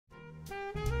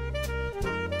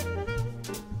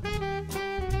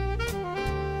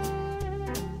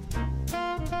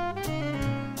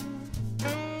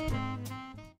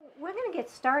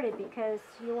started because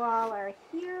you all are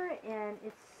here and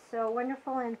it's so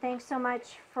wonderful, and thanks so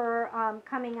much for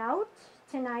coming out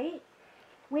tonight.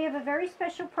 We have a very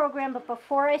special program, but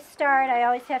before I start, I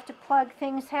always have to plug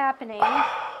things happening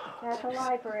at the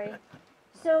library.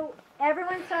 So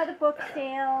everyone saw the book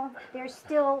sale. There's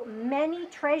still many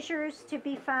treasures to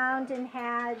be found and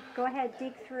had. Go ahead,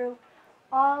 dig through.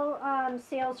 All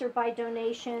sales are by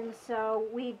donation, so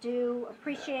we do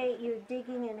appreciate you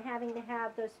digging and having to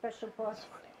have those special books.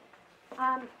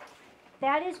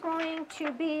 That is going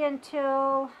to be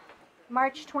until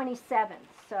March 27th,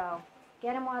 so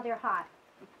get them while they're hot.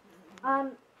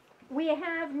 We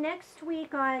have next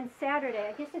week on Saturday,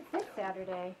 I guess it's this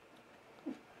Saturday,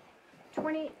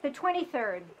 the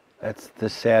 23rd. That's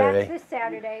this Saturday. That's this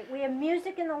Saturday. We have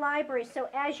music in the library, so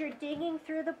as you're digging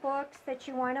through the books that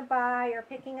you want to buy or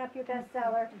picking up your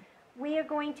bestseller, we are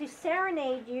going to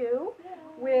serenade you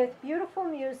with beautiful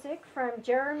music from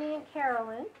Jeremy and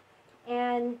Carolyn,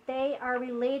 and they are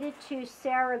related to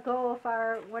Sarah Gove,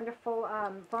 our wonderful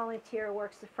volunteer who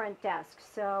works the front desk.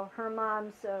 So her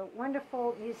mom's a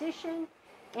wonderful musician,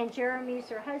 and Jeremy's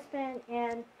her husband,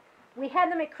 and we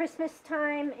had them at Christmas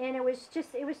time, and it was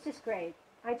just great.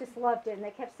 I just loved it, and they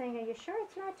kept saying, "Are you sure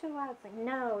it's not too loud?" It's like,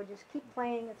 no, just keep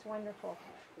playing, it's wonderful.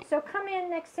 So come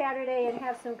in next Saturday and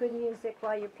have some good music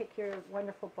while you pick your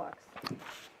wonderful books.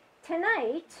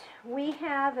 Tonight, we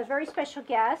have a very special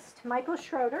guest, Michael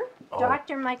Schroeder,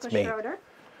 Dr. Michael Schroeder,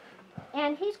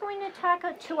 and he's going to talk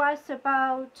to us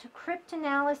about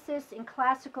cryptanalysis in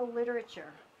classical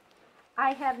literature.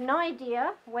 I have no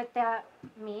idea what that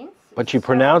means. But you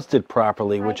pronounced it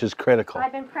properly, which is critical.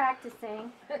 I've been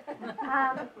practicing.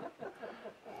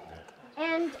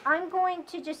 And I'm going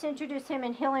to just introduce him,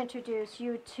 and he'll introduce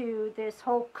you to this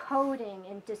whole coding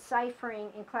and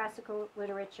deciphering in classical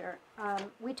literature.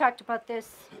 We talked about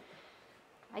this,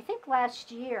 I think, last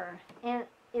year, and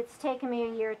it's taken me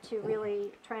a year to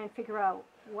really try and figure out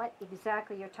what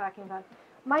exactly you're talking about.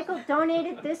 Michael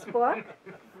donated this book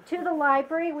to the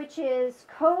library, which is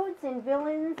Codes and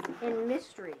Villains and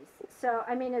Mysteries. So,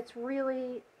 I mean, it's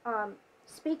really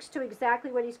speaks to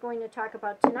exactly what he's going to talk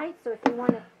about tonight. So if you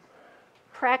want to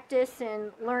practice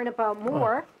and learn about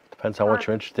more. Depends on what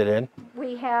you're interested in.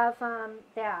 We have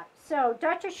that. So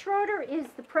Dr. Schroeder is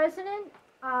the president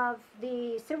of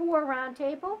the Civil War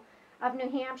Roundtable of New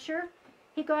Hampshire.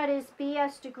 He got his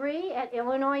BS degree at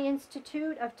Illinois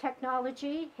Institute of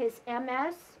Technology, his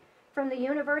MS from the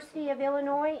University of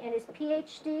Illinois, and his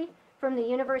PhD from the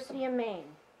University of Maine,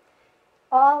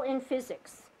 all in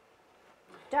physics.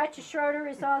 Dr. Schroeder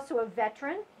is also a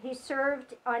veteran. He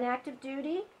served on active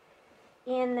duty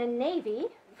in the Navy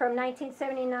from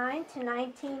 1979 to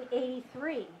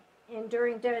 1983, and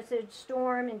during Desert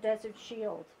Storm and Desert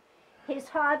Shield. His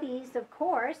hobbies, of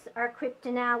course, are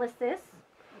cryptanalysis,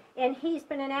 and he's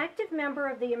been an active member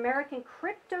of the American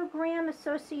Cryptogram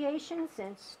Association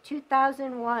since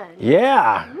 2001.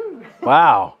 Yeah.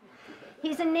 Wow.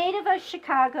 He's a native of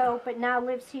Chicago, but now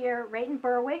lives here right in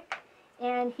Berwick,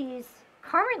 and he's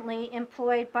currently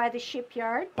employed by the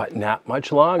shipyard. But not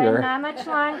much longer. But not much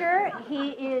longer.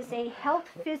 He is a health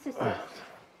physicist,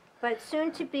 but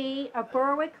soon to be a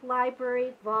Berwick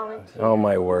Library volunteer. Oh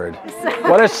my word.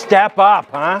 What a step up,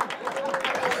 huh?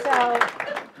 So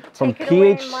from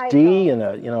PhD and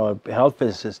a health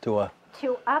physicist to a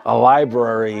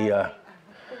library.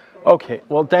 Okay,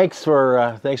 well, thanks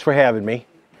for having me.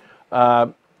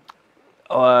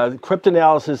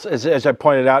 Cryptanalysis, as I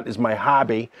pointed out, is my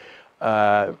hobby.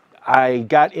 I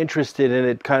got interested in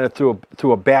it kind of through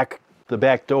the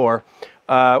back door.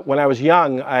 When I was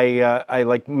young, I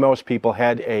like most people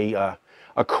had a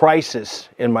crisis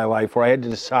in my life where I had to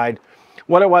decide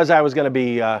what it was I was going to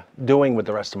be doing with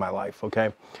the rest of my life.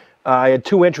 Okay. I had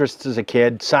two interests as a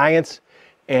kid, science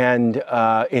and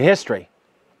in history.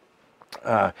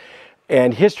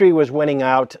 And history was winning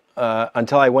out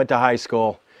until I went to high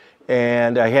school.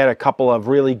 And I had a couple of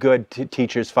really good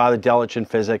teachers, Father Delich in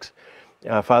physics,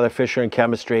 Father Fisher in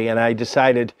chemistry. And I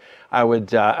decided I would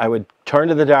turn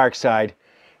to the dark side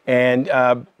and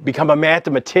become a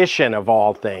mathematician of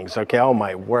all things. Okay, oh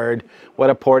my word, what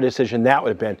a poor decision that would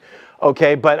have been.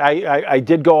 Okay, but I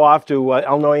did go off to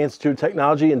Illinois Institute of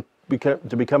Technology and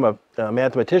to become a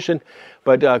mathematician,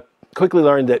 but quickly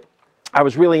learned that I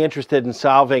was really interested in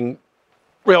solving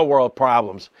real world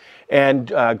problems and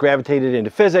gravitated into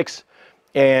physics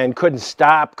and couldn't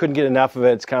get enough of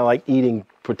it. It's kind of like eating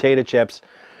potato chips.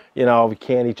 You know, we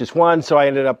can't eat just one. So I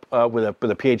ended up with a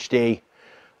PhD.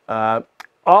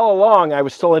 All along, I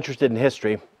was still interested in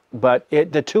history, but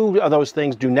the two of those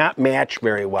things do not match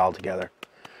very well together.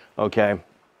 Okay,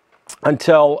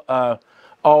 until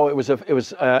Oh, it was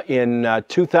in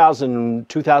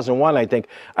 2001, I think.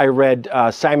 I read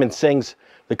Simon Singh's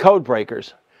The Code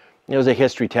Breakers. It was a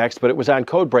history text, but it was on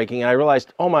code breaking, and I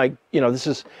realized, oh my,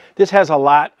 this has a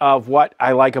lot of what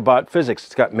I like about physics.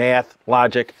 It's got math,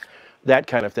 logic, that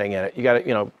kind of thing in it. You got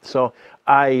to, So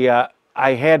I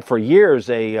had for years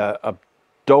a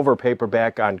Dover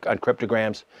paperback on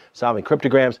cryptograms, solving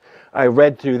cryptograms. I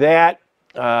read through that.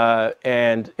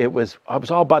 And it was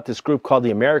all about this group called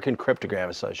the American Cryptogram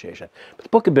Association. But the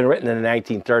book had been written in the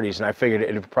 1930s, and I figured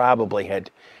it probably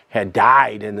had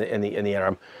died in the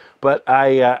interim. But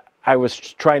I was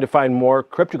trying to find more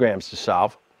cryptograms to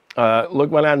solve.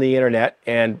 Went on the internet,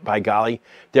 and by golly,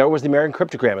 there was the American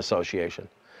Cryptogram Association.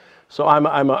 So I'm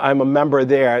a member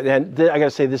there. And I got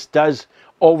to say, this does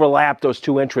overlap those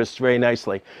two interests very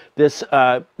nicely. This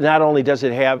not only does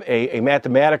it have a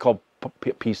mathematical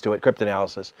piece to it,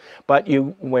 cryptanalysis, but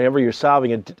whenever you're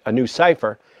solving a new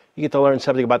cipher, you get to learn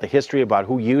something about the history, about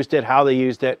who used it, how they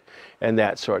used it, and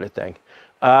that sort of thing.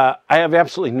 I have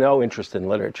absolutely no interest in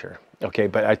literature, okay,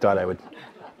 but I thought I would.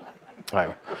 All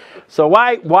right. So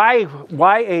why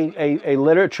a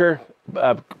literature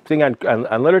thing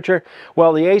on literature?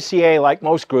 Well, the ACA, like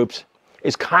most groups,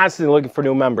 is constantly looking for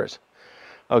new members.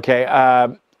 Okay, I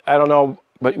don't know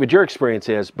what your experience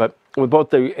is, but with both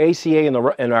the ACA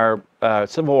and our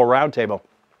Civil War Roundtable,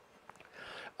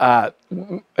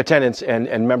 attendance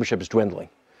and membership is dwindling.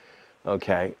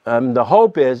 Okay, the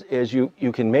hope is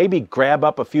you can maybe grab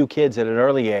up a few kids at an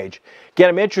early age, get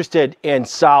them interested in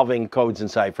solving codes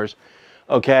and ciphers,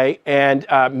 okay, and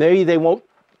maybe they won't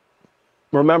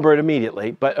remember it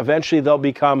immediately, but eventually they'll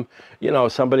become,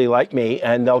 somebody like me,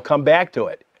 and they'll come back to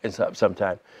it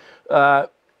sometime.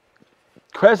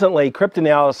 Presently,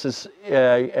 cryptanalysis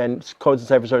and codes and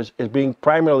ciphers is being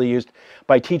primarily used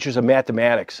by teachers of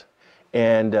mathematics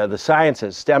and the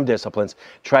sciences, STEM disciplines,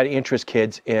 try to interest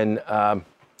kids in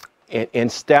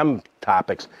STEM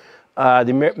topics.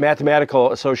 The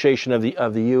Mathematical Association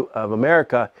of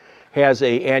America has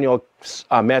an annual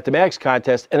mathematics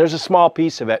contest, and there's a small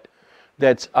piece of it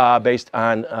that's based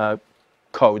on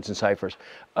codes and ciphers.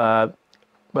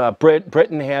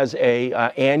 Britain has a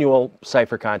annual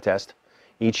cipher contest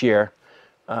each year,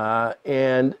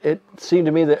 and it seemed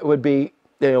to me that it would be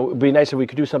nice if we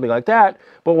could do something like that.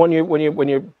 But when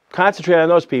you concentrate on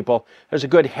those people, there's a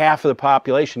good half of the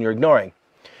population you're ignoring.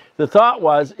 The thought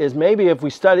is maybe if we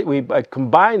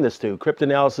combine this two,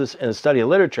 cryptanalysis and the study of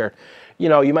literature,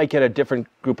 you might get a different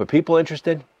group of people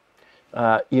interested,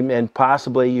 and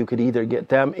possibly you could either get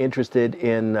them interested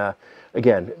in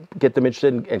get them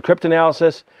interested in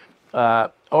cryptanalysis.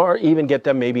 Or even get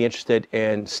them maybe interested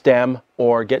in STEM,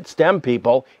 or get STEM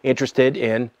people interested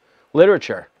in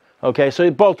literature. Okay,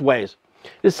 so both ways.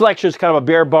 This lecture is kind of a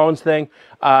bare bones thing.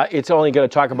 It's only going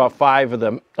to talk about 5 of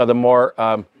the more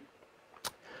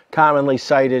commonly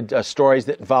cited stories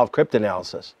that involve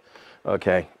cryptanalysis.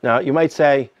 Okay, now you might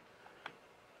say,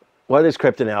 what is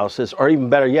cryptanalysis? Or even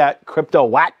better yet, crypto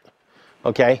what?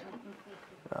 Okay.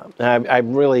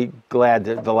 I'm really glad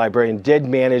that the librarian did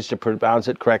manage to pronounce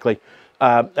it correctly.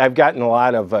 I've gotten a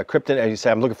lot of as you say,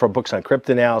 I'm looking for books on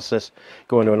cryptanalysis,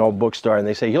 going to an old bookstore, and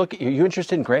they say, are you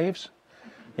interested in graves?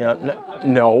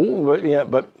 No,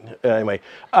 but anyway.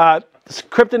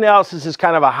 Cryptanalysis is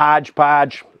kind of a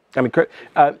hodgepodge. I mean,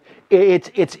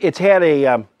 it's had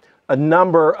a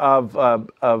number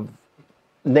of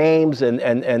names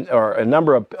or a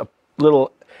number of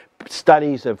little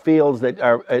studies of fields that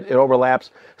it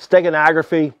overlaps.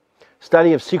 Steganography,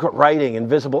 study of secret writing,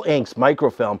 invisible inks,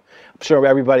 microfilm. I'm sure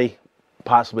everybody,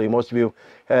 possibly most of you,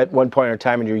 at one point in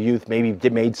time in your youth, maybe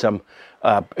made some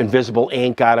invisible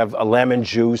ink out of a lemon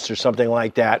juice or something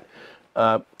like that.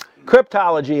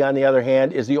 Cryptology, on the other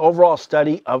hand, is the overall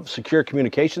study of secure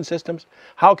communication systems.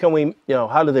 How can we,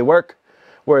 how do they work?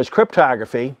 Whereas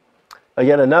cryptography,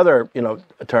 yet another,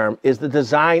 term, is the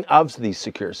design of these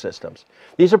secure systems.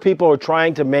 These are people who are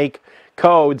trying to make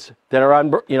codes that are,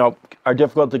 are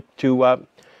difficult to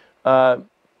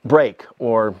break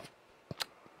or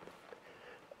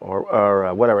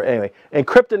whatever. Anyway, and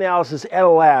cryptanalysis at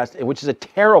last, which is a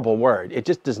terrible word, it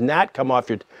just does not come off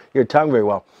your tongue very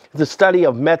well. It's the study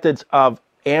of methods of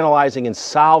analyzing and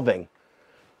solving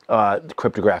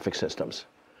cryptographic systems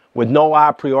with no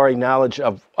a priori knowledge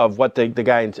of what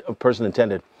the person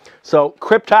intended. So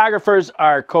cryptographers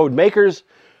are code makers,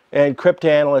 and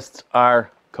cryptanalysts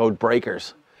are code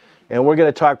breakers. And we're going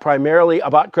to talk primarily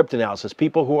about cryptanalysis,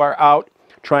 people who are out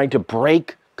trying to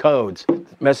break codes,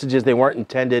 messages they weren't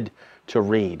intended to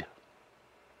read.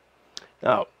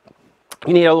 Now,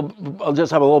 you need I'll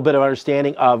just have a little bit of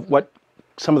understanding of what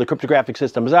some of the cryptographic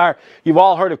systems are. You've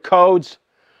all heard of codes.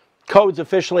 Codes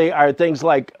officially are things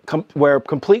like where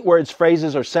complete words,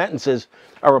 phrases, or sentences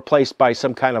are replaced by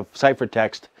some kind of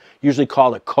ciphertext, usually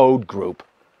called a code group.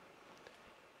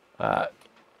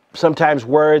 Sometimes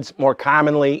words, more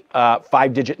commonly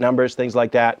 5-digit numbers, things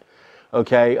like that.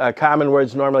 Okay, common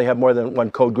words normally have more than one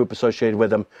code group associated with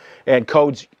them, and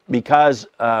codes, because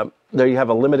there you have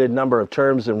a limited number of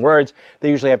terms and words, they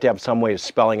usually have to have some way of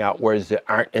spelling out words that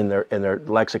aren't in their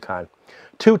lexicon.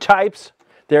 Two types.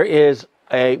 There is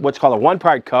what's called a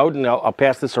one-part code, and I'll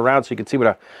pass this around so you can see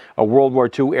what a World War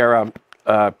II era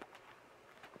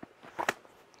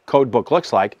code book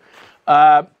looks like.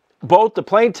 Both the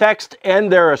plain text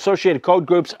and their associated code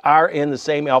groups are in the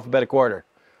same alphabetic order.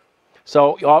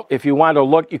 So if you want to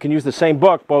look, you can use the same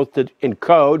book both to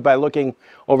encode by looking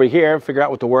over here, figure out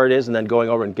what the word is, and then going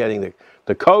over and getting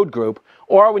the code group.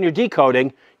 Or when you're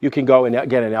decoding, you can go and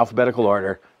get in alphabetical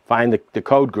order, find the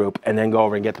code group, and then go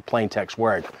over and get the plain text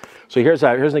word. So here's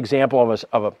an example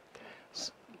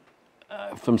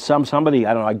from somebody,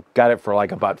 I don't know, I got it for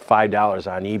like about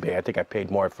 $5 on eBay. I think I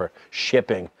paid more for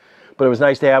shipping, but it was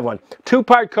nice to have one.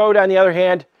 Two-part code, on the other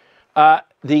hand,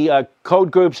 the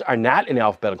code groups are not in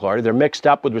alphabetical order. They're mixed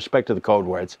up with respect to the code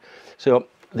words. So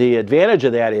the advantage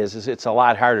of that is it's a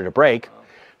lot harder to break.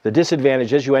 The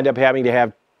disadvantage is you end up having to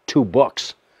have two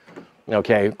books.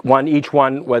 Okay, each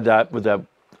one with an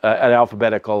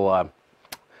alphabetical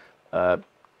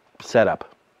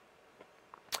setup.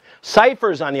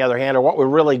 Ciphers, on the other hand, are what we're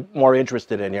really more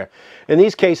interested in here. In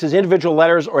these cases, individual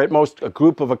letters, or at most a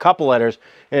group of a couple letters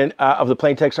of the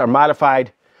plain text, are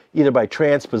modified either by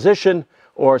transposition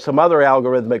or some other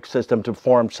algorithmic system to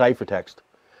form ciphertext.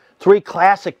 Three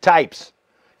classic types.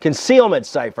 Concealment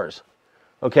ciphers.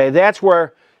 Okay, that's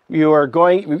where you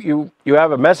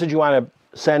have a message you want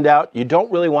to send out. You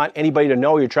don't really want anybody to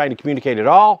know you're trying to communicate at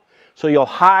all, so you'll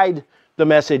hide the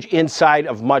message inside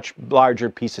of much larger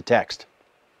piece of text.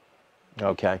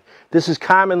 Okay, this is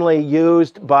commonly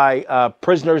used by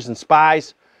prisoners and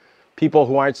spies, people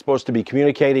who aren't supposed to be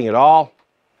communicating at all.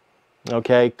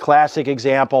 Okay, classic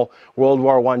example, World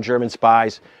War I German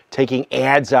spies taking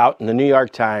ads out in the New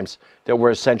York Times that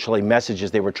were essentially messages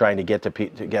they were trying to get to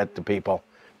people.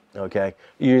 Okay,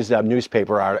 use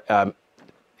newspaper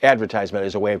advertisement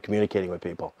as a way of communicating with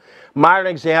people. Modern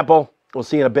example, we'll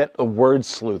see in a bit, a word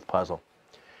sleuth puzzle.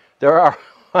 There are,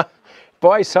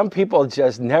 boy, some people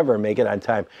just never make it on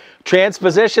time.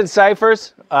 Transposition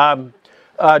ciphers,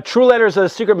 true letters of the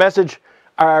secret message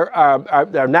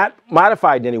are not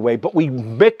modified in any way, but we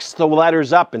mix the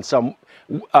letters up in some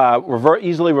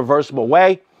easily reversible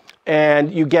way,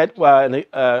 and you get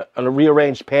a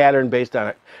rearranged pattern based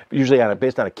on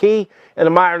based on a key. And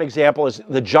a modern example is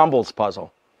the jumbles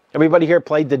puzzle. Everybody here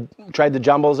tried the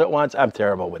jumbles at once? I'm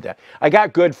terrible with that. I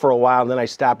got good for a while, and then I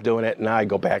stopped doing it, and now I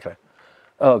go back and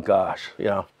oh gosh, you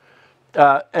know.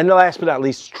 And the last but not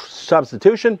least,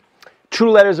 substitution. True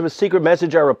letters of a secret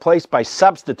message are replaced by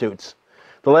substitutes.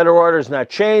 The letter order is not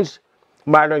changed.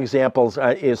 Modern examples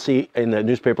you see in the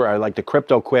newspaper are like the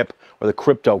crypto quip or the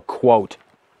crypto quote.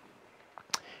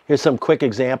 Here's some quick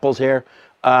examples here.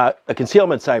 A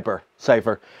concealment cipher.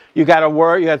 You got a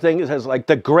word, you got a thing that says like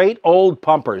the great old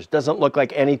pumpers. Doesn't look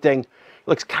like anything.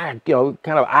 Looks kind of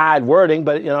odd wording,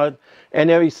 but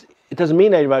and it doesn't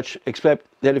mean any much except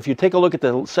that if you take a look at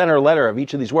the center letter of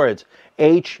each of these words,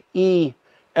 H-E-L-P,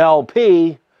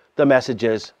 the message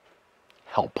is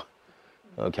help.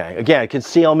 Okay, again,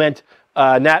 concealment,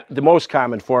 not the most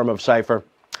common form of cipher.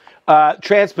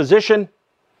 Transposition,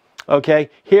 okay,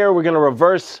 here we're going to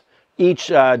reverse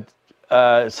each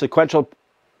sequential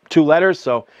two letters.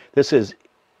 So this is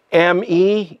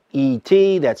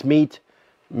M-E-E-T, that's meet,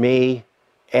 me,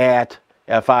 at,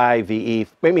 F-I-V-E,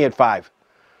 meet me at 5.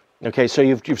 Okay, so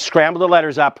you've scrambled the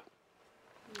letters up.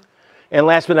 And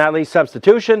last but not least,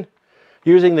 substitution,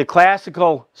 using the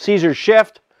classical Caesar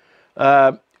shift,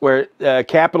 where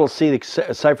capital C, the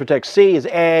ciphertext C is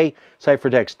A,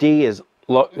 ciphertext D is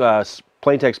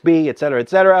plaintext B, etc.,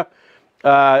 etc.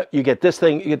 You get this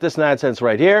thing, you get this nonsense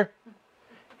right here.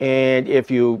 And if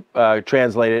you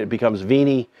translate it, it becomes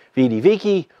Vini, Vidi,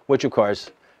 Vici, which of course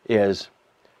is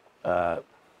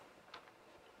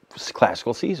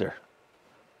classical Caesar.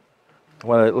 A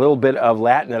little bit of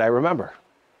Latin that I remember.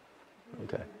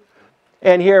 Okay.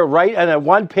 And here, right on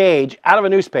one page out of a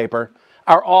newspaper,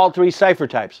 are all three cipher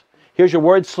types. Here's your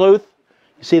word sleuth.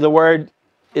 You see the word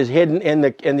is hidden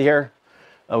in here.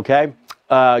 Okay.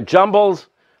 Jumbles.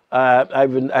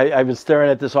 I've been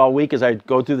staring at this all week as I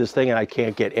go through this thing, and I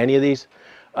can't get any of these.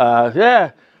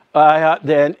 Then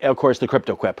of course the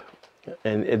crypto quip,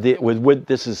 and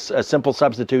this is a simple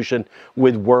substitution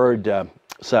with word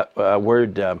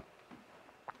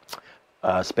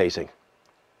spacing.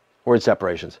 Word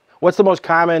separations. What's the most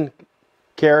common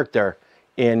character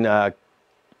in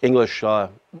English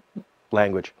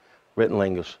language, written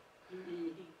language?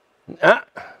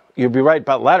 You'd be right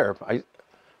about letter.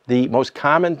 The most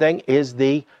common thing is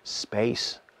the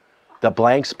space, the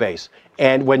blank space.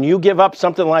 And when you give up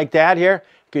something like that here,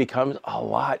 it becomes a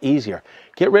lot easier.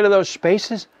 Get rid of those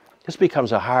spaces, this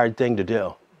becomes a hard thing to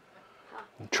do.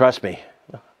 Trust me.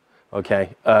 Okay.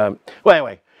 Well,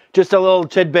 anyway, just a little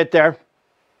tidbit there.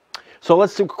 So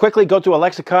let's quickly go through a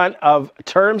lexicon of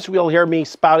terms. You'll hear me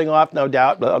spouting off, no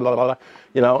doubt. Blah, blah, blah, blah,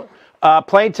 you know,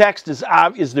 plain text is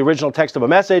the original text of a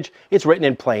message. It's written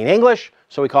in plain English,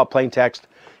 so we call it plain text.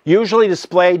 Usually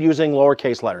displayed using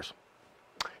lowercase letters.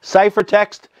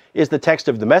 Ciphertext is the text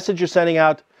of the message you're sending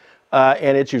out,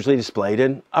 and it's usually displayed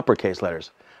in uppercase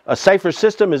letters. A cipher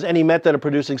system is any method of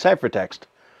producing ciphertext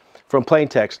from plain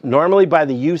text, normally by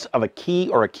the use of a key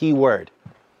or a keyword.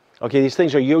 Okay, these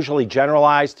things are usually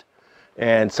generalized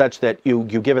and such that you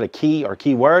give it a key or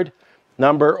keyword,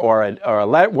 number or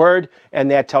a word, and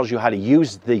that tells you how to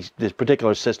use this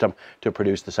particular system to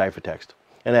produce the ciphertext.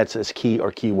 And that's this key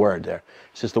or keyword there.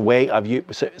 It's just the way of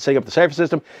setting up the cipher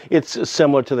system. It's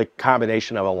similar to the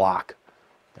combination of a lock.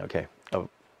 Okay. And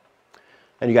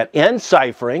you got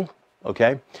enciphering,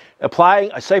 okay,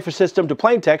 applying a cipher system to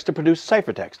plain text to produce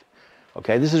ciphertext.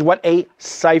 Okay, this is what a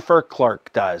cipher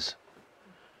clerk does.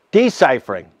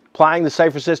 Deciphering, applying the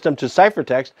cipher system to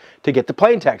ciphertext to get the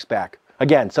plain text back.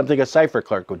 Again, something a cipher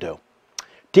clerk would do.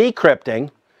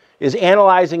 Decrypting is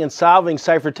analyzing and solving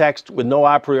ciphertext with no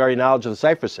a priori knowledge of the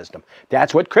cipher system.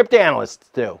 That's what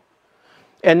cryptanalysts do.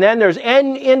 And then there's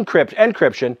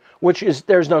encryption, which is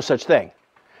there's no such thing.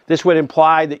 This would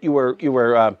imply that you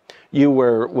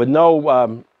were with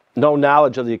no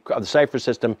knowledge of the cipher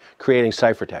system creating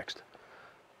ciphertext.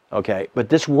 Okay, but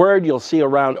this word you'll see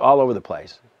around all over the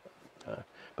place.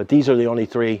 But these are the only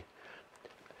three.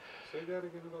 Say that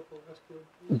again about the last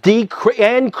word.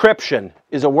 Encryption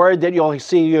is a word that you'll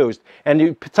see used.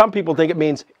 And some people think it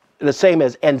means the same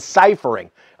as enciphering.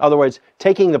 In other words,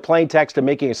 taking the plain text and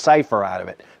making a cipher out of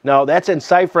it. No, that's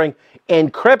enciphering.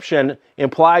 Encryption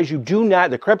implies you do not,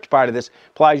 the crypt part of this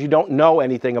implies you don't know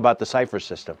anything about the cipher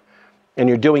system. And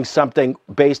you're doing something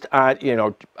based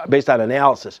on, based on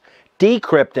analysis.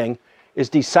 Decrypting is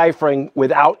deciphering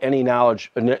without any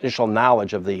knowledge, initial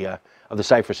knowledge of the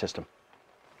cipher system.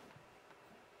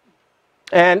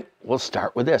 And we'll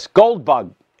start with this. Gold Bug,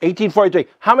 1843.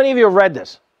 How many of you have read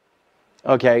this?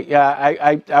 Okay,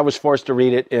 yeah, I was forced to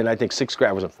read it in, I think, 6th grade.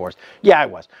 I wasn't forced. Yeah, I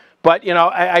was. But,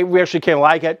 I actually kind of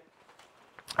like it.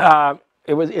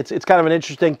 It's kind of an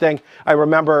interesting thing. I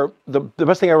remember, the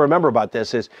best thing I remember about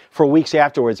this is for weeks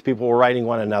afterwards, people were writing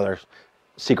one another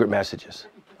secret messages.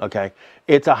 Okay,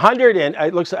 it's I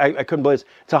couldn't believe it.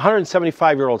 It's a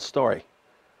 175-year-old story.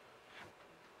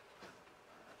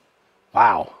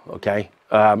 Wow. Okay.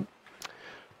 By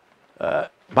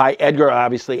Edgar,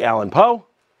 obviously, Allan Poe.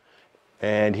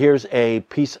 And here's a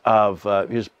piece of, I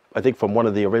think from one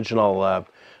of the original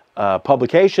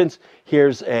publications.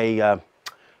 Here's this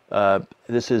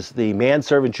is the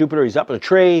manservant Jupiter. He's up in a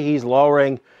tree. He's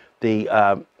lowering the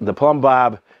plumb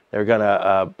bob. They're going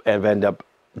to end up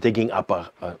digging up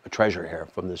a treasure here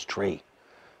from this tree.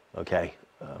 Okay.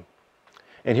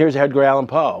 And here's Edgar Allan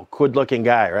Poe. Good-looking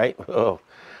guy, right? Oh.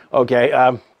 Okay.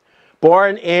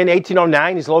 Born in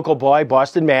 1809. He's a local boy,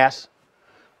 Boston, Mass.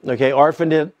 Okay.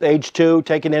 Orphaned at age 2,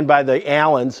 taken in by the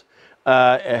Allens,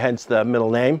 hence the middle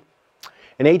name.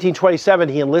 In 1827,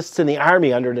 he enlists in the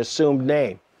Army under an assumed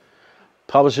name.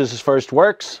 Publishes his first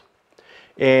works.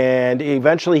 And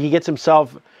eventually he gets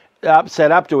himself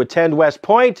set up to attend West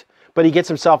Point, but he gets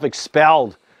himself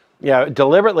expelled.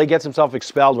 Deliberately gets himself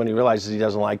expelled when he realizes he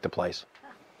doesn't like the place.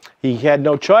 He had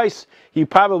no choice. He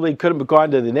probably could have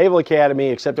gone to the Naval Academy,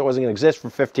 except it wasn't going to exist for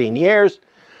 15 years.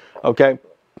 Okay.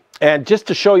 And just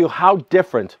to show you how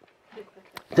different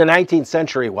the 19th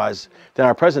century was than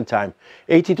our present time,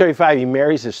 1835, he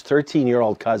marries his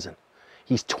 13-year-old cousin.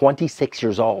 He's 26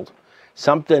 years old.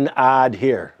 Something odd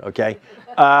here, okay?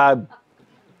 I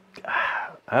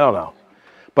don't know.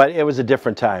 But it was a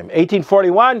different time.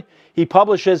 1841, he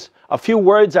publishes a few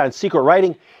words on secret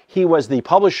writing. He was the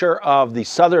publisher of the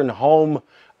Southern Home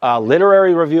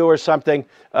Literary Review or something.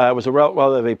 It was a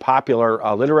relatively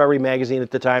popular literary magazine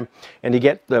at the time. And to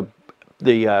get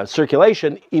the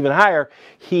circulation even higher,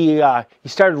 he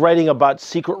started writing about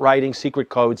secret writing, secret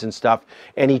codes and stuff.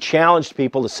 And he challenged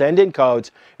people to send in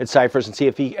codes and ciphers and see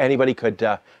if anybody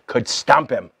could stump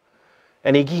him.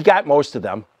 And he got most of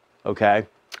them, okay?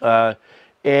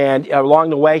 And along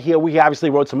the way, he obviously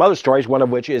wrote some other stories, one of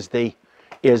which is the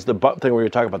thing we were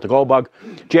talking about, the Gold Bug.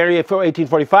 January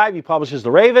 1845, he publishes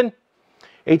The Raven.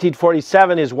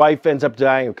 1847, his wife ends up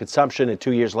dying of consumption, and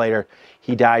 2 years later,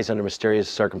 he dies under mysterious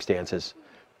circumstances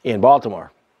in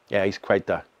Baltimore. Yeah, he's quite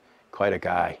a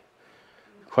guy.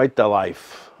 Quite the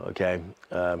life, okay?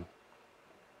 In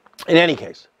any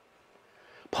case,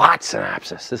 plot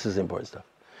synopsis. This is important stuff.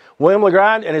 William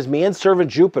LeGrand and his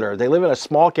manservant Jupiter, they live in a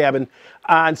small cabin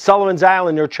on Sullivan's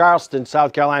Island near Charleston,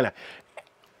 South Carolina.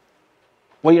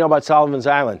 What do you know about Sullivan's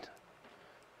Island?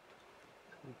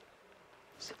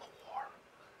 Civil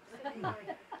War.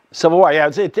 Civil War, yeah.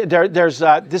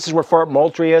 This is where Fort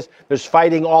Moultrie is. There's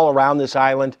fighting all around this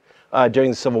island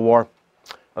during the Civil War.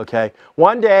 Okay.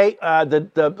 One day,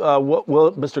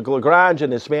 Mr. LeGrange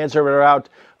and his manservant are out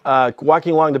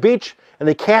walking along the beach, and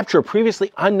they capture a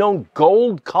previously unknown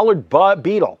gold-colored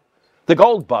beetle, the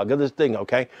gold bug of this thing,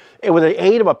 okay? And with the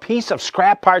aid of a piece of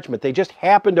scrap parchment they just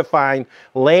happen to find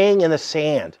laying in the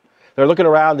sand. They're looking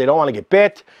around. They don't want to get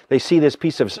bit. They see this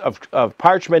piece of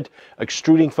parchment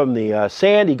extruding from the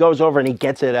sand. He goes over and he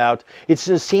gets it out. It's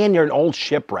in the sand near an old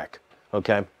shipwreck,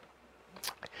 okay?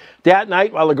 That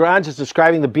night, while Lagrange is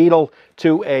describing the beetle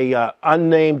to a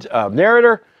unnamed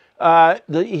narrator,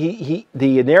 the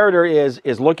narrator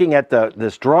is looking at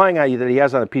this drawing that he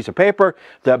has on a piece of paper.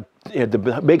 The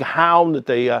big hound that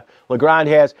the Lagrange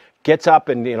has gets up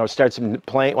and starts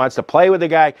playing, wants to play with the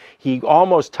guy. He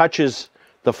almost touches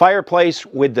the fireplace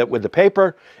with the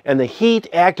paper, and the heat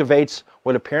activates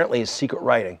what apparently is secret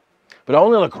writing. But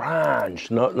only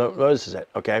Lagrange notices it,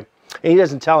 okay? And he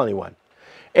doesn't tell anyone.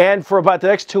 And for about the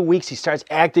next 2 weeks, he starts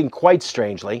acting quite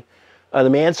strangely. The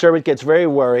manservant gets very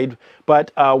worried,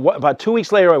 but about 2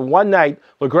 weeks later, one night,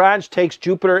 Lagrange takes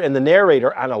Jupiter and the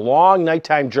narrator on a long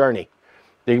nighttime journey.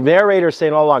 The narrator is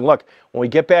saying all along, look, when we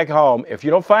get back home, if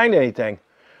you don't find anything,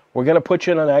 we're going to put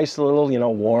you in a nice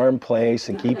little, warm place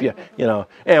and keep you,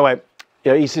 Anyway,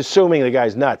 he's assuming the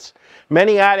guy's nuts.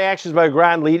 Many odd actions by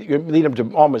Lagrange lead him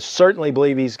to almost certainly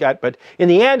believe he's got, but in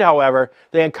the end, however,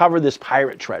 they uncover this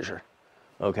pirate treasure,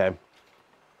 okay?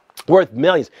 Worth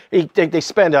millions. They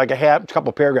spend like a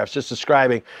couple paragraphs just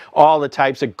describing all the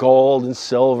types of gold and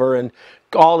silver and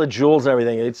all the jewels and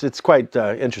everything. It's quite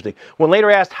interesting. When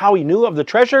later asked how he knew of the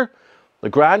treasure,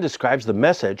 Lagrange describes the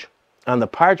message on the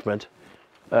parchment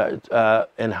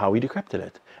and how he decrypted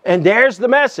it. And there's the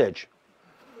message.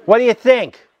 What do you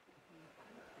think?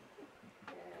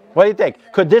 What do you think?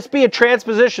 Could this be a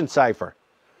transposition cipher?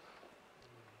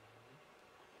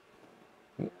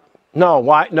 No.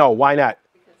 Why? No. Why not?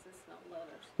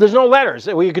 There's no letters.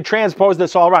 You could transpose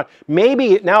this all around.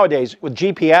 Maybe nowadays with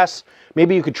GPS,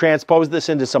 maybe you could transpose this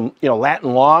into some,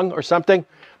 Latin long or something.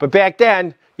 But back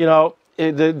then, the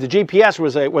GPS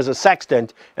was a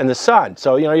sextant and the sun.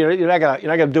 So you're not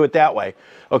gonna do it that way.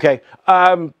 Okay.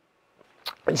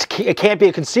 It can't be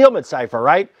a concealment cipher,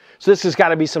 right? So this has got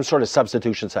to be some sort of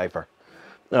substitution cipher.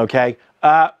 Okay.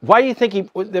 Why do you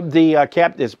think by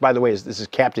the way, this is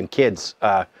Captain Kidd's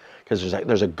because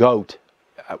there's a goat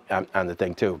on the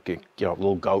thing too, a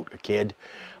little goat, a kid.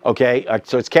 Okay,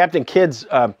 so it's Captain Kidd's.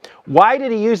 Why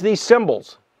did he use these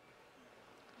symbols?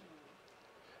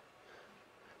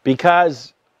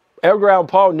 Because Edgar Allan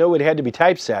Poe knew it had to be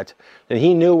typeset, and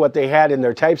he knew what they had in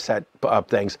their typeset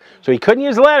things. So he couldn't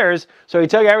use letters, so he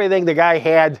took everything the guy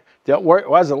had that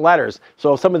wasn't letters.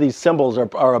 So some of these symbols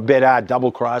are a bit odd,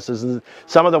 double crosses, and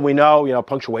some of them we know,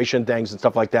 punctuation things and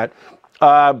stuff like that.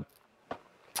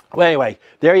 Well, anyway,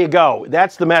 there you go.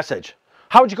 That's the message.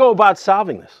 How would you go about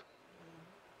solving this?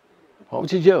 What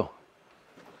would you do?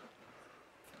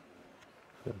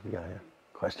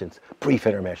 Questions? Brief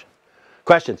intermission.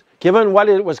 Questions. Given what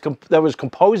it was that was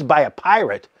composed by a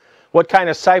pirate, what kind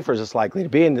of cipher is this likely to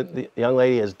be? And the young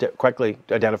lady has correctly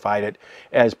identified it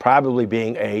as probably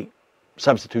being a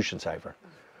substitution cipher.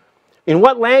 In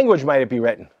what language might it be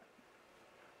written?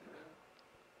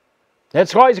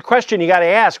 That's always a question you got to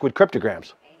ask with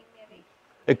cryptograms.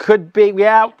 It could be,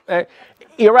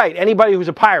 you're right. Anybody who's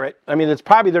a pirate, it's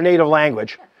probably their native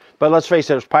language. But let's face it,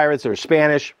 there's pirates. There's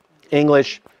Spanish,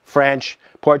 English, French,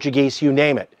 Portuguese, you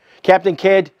name it. Captain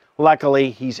Kidd,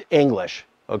 luckily, he's English.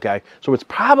 Okay, so it's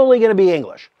probably going to be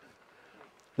English.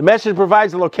 The message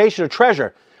provides the location of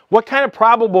treasure. What kind of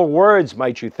probable words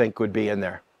might you think would be in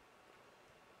there?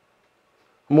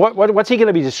 What's he going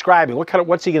to be describing?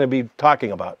 What's he going to be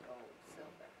talking about?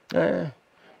 Terrain.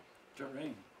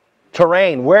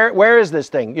 Terrain. Where is this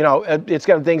thing? It's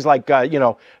got things like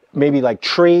maybe like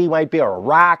tree might be, or a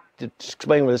rock to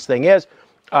explain what this thing is.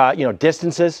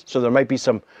 Distances. So there might be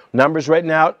some numbers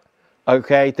written out.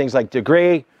 Okay, things like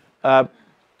degree.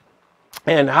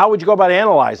 And how would you go about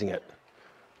analyzing it?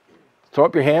 Throw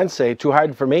up your hands, say, too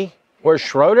hard for me? Where's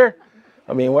Schroeder?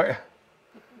 Where?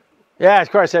 Yeah,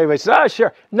 of course. Everybody says, "Oh,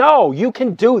 sure." No, you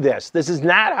can do this. This is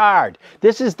not hard.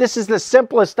 This is the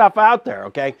simplest stuff out there.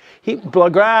 Okay.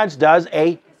 Lagrange does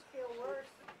a. Make us feel worse.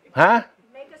 Huh?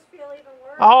 Make us feel even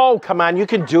worse. Oh, come on. You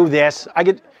can do this. I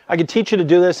could teach you to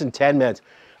do this in 10 minutes.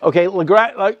 Okay.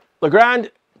 Lagrange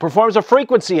performs a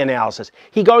frequency analysis.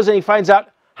 He goes and he finds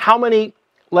out how many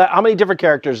different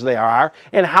characters there are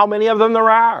and how many of them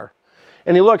there are.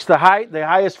 And he looks. The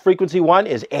highest frequency one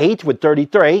is 8 with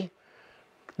 33.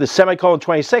 The semicolon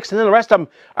 26, and then the rest of them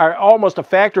are almost a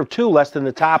factor of 2 less than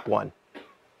the top one.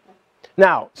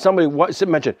 Now, somebody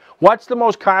mentioned, what's the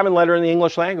most common letter in the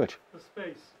English language? The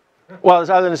space. Well,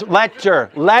 it's other than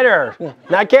letter,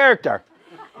 not character.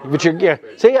 But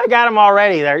see, I got them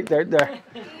already. They're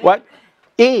what?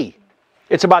 E.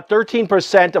 It's about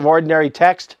 13% of ordinary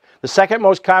text. The second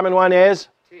most common one is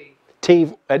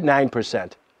T at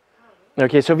 9%.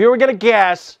 Okay, so if you were going to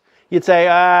guess, you'd say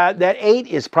that 8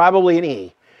 is probably an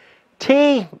E.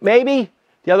 T, maybe.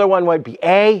 The other one would be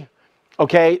A.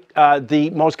 Okay,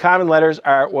 the most common letters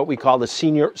are what we call the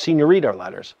senorita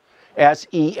letters.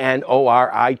 S-E-N-O-R-I-T-N-A.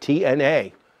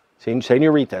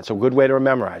 Senorita. It's a good way to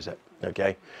memorize it.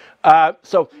 Okay.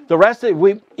 So the rest of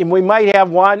we might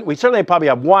have one. We certainly probably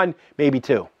have one, maybe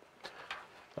 2.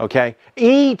 Okay.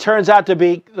 E turns out to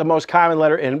be the most common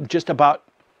letter in just about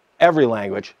every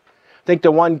language. I think the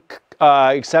one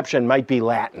exception might be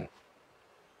Latin.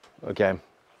 Okay.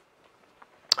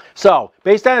 So,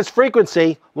 based on its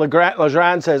frequency,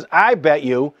 Lagrange says, I bet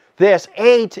you this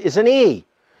 8 is an E.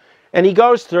 And he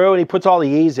goes through and he puts all the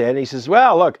E's in. And he says,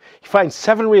 well, look, he finds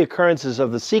 7 reoccurrences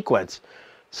of the sequence.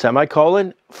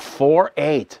 Semicolon, 4,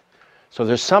 8. So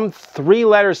there's some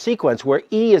 3-letter sequence where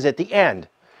E is at the end.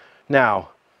 Now,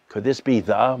 could this be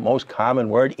the most common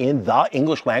word in the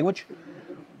English language?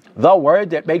 The word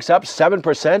that makes up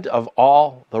 7% of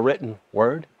all the written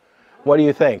word? What do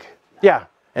you think? Yeah,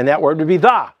 and that word would be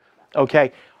the.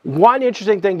 Okay, one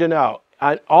interesting thing to know,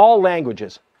 on all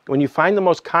languages, when you find the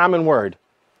most common word,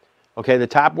 okay, the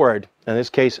top word, in this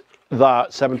case, the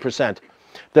 7%,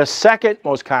 the second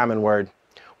most common word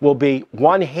will be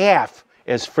 1/2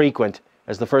 as frequent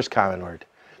as the first common word.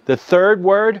 The third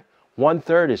word,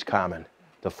 1/3 is common.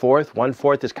 The fourth,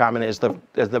 1/4 is common as the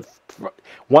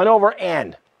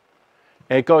 1/n.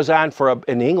 And it goes on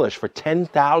in English for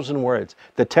 10,000 words.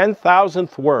 The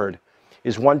 10,000th word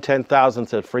is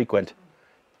 1/10,000th as frequent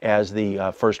as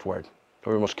the first word,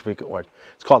 or most frequent word.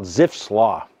 It's called Zipf's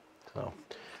law. So,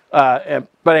 but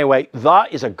anyway, the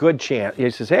is a good chance. He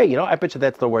says, hey, I bet you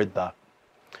that's the word the.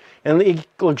 And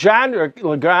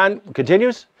Lagrange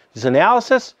continues his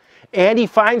analysis, and he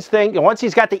finds things. And once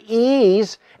he's got the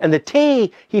E's and the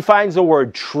T, he finds the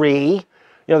word tree.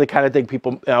 The kind of thing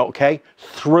people,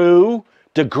 through,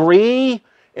 degree,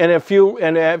 and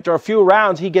after a few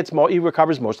rounds, he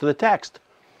recovers most of the text.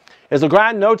 As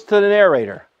Lagrange notes to the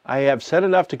narrator, I have said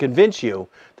enough to convince you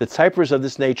that ciphers of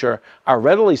this nature are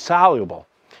readily soluble,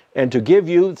 and to give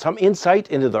you some insight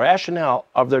into the rationale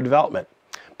of their development.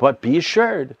 But be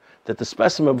assured that the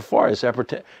specimen before us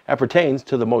appertains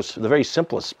to the very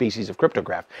simplest species of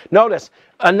cryptograph. Notice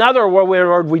another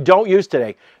word we don't use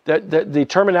today. The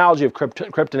terminology of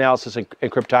cryptanalysis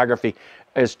and cryptography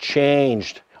has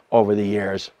changed over the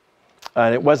years,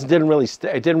 and it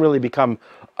didn't really become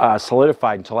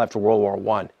solidified until after World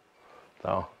War I.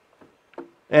 So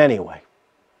anyway,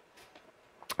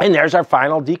 and there's our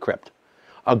final decrypt: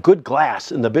 a good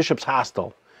glass in the bishop's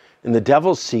hostel, in the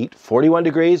Devil's Seat, 41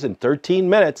 degrees and 13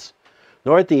 minutes,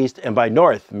 northeast, and by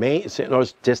north,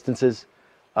 distances,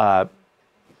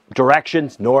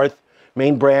 directions, north,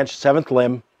 main branch, 7th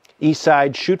limb, east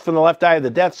side, shoot from the left eye of the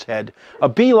death's head, a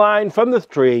beeline from the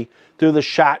tree through the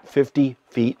shot 50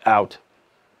 feet out.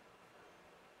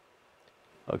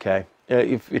 Okay,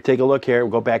 if you take a look here,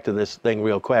 we'll go back to this thing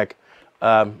real quick.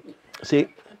 See,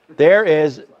 there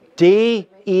is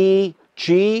D-E-G-R-E-E.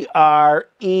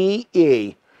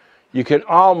 You can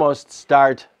almost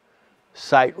start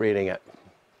sight reading it.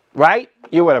 Right?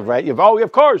 You would have, right? Oh,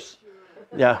 of course.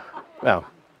 Yeah, well,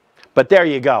 but there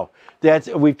you go.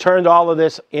 We've turned all of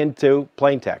this into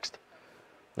plain text.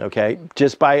 Okay,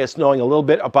 just by us knowing a little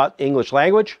bit about English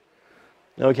language.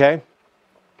 Okay,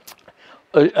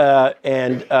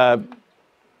 and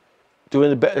doing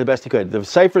the best he could. The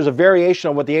cipher is a variation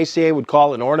on what the ACA would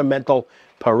call an ornamental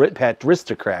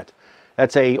patristocrat.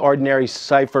 That's a ordinary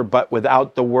cipher, but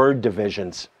without the word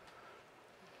divisions.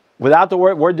 Without the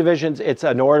word divisions, it's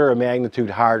an order of magnitude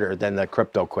harder than the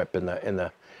crypto quip in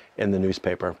the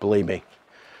newspaper. Believe me,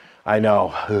 I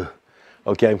know.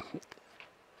 Okay.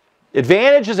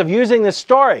 Advantages of using this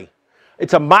story: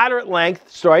 it's a moderate length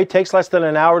story, takes less than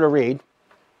an hour to read.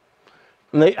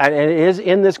 And it is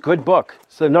in this good book.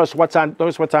 So notice what's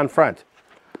on front.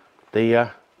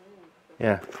 Yeah.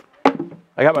 I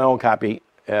got my own copy.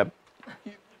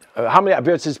 How many?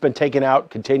 It's just been taken out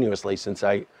continuously since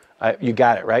you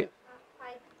got it, right?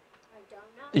 I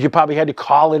don't know. You probably had to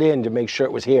call it in to make sure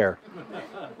it was here.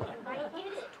 I hid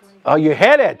it. Oh, you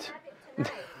hid it. I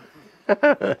have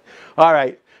it tonight. All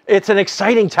right. It's an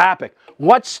exciting topic.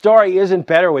 What story isn't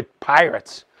better with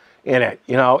pirates in it?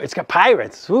 You know, it's got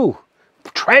pirates. Ooh,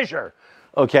 treasure.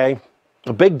 Okay.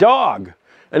 A big dog.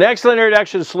 An excellent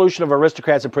introduction to the solution of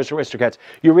aristocrats and prince aristocrats.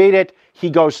 You read it, he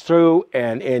goes through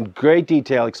and in great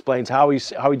detail explains how he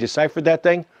deciphered that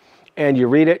thing. And you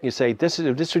read it and you say,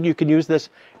 you can use this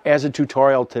as a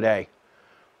tutorial today.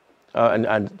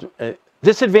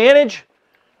 Disadvantage?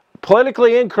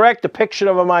 Politically incorrect depiction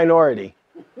of a minority.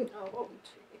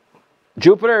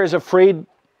 Jupiter is a freed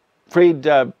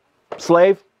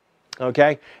slave,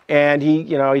 okay, and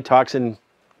he talks in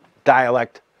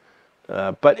dialect,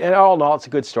 but in all in all, it's a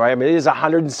good story. I mean, it is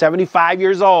 175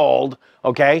 years old,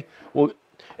 okay. Well,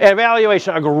 an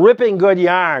evaluation, a gripping good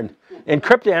yarn, and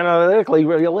cryptanalytically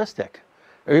realistic.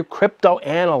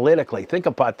 Cryptoanalytically, think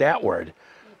about that word.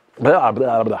 Blah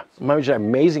blah blah.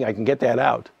 Amazing, I can get that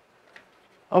out.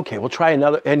 Okay, we'll try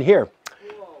another. And here,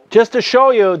 just to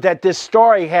show you that this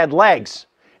story had legs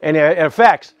and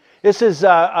effects. This is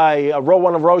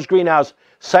one of Rose Greenhouse's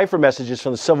cipher messages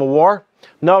from the Civil War.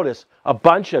 Notice a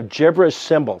bunch of gibberish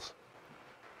symbols.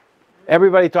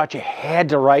 Everybody thought you had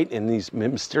to write in these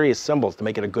mysterious symbols to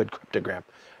make it a good cryptogram.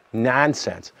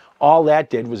 Nonsense. All that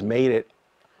did was it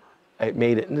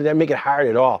didn't make it hard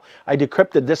at all. I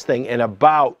decrypted this thing in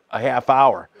about a half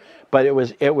hour. But it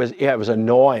was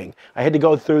annoying. I had to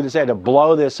go through this, I had to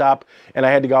blow this up, and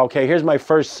I had to go, okay, here's my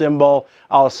first symbol,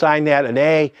 I'll assign that an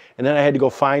A, and then I had to go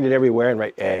find it everywhere and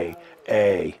write A,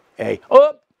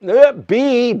 oh,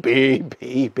 B, B,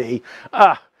 B, B.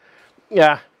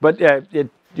 Yeah, but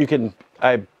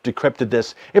I decrypted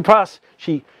this. Plus,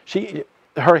 the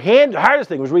hardest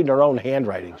thing was reading her own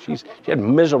handwriting. She had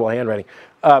miserable handwriting.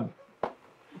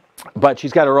 But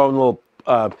she's got her own little,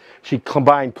 she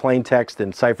combined plain text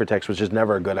and ciphertext, which is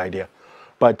never a good idea.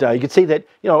 But you can see that,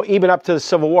 even up to the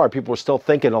Civil War, people were still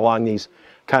thinking along these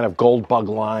kind of gold bug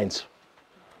lines.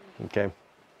 Okay.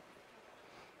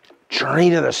 Journey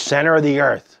to the Center of the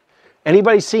Earth.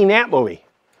 Anybody seen that movie?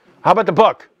 How about the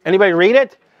book? Anybody read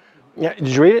it? Yeah, did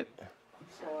you read it?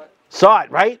 Saw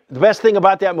it, right? The best thing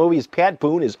about that movie is Pat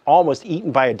Boone is almost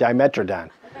eaten by a dimetrodon.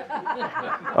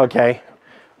 Okay.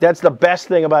 That's the best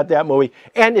thing about that movie.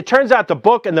 And it turns out the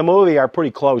book and the movie are pretty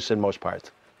close in most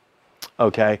parts.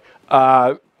 Okay.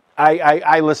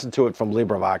 I listened to it from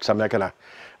LibriVox. I'm not going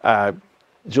to.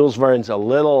 Jules Verne's a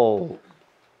little.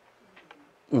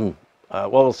 Well,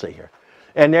 we'll see here.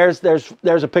 And there's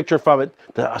a picture from it,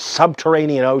 the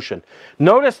subterranean ocean.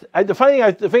 Notice the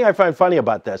thing I find funny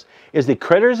about this is the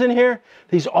critters in here.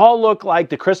 These all look like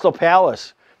the Crystal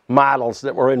Palace models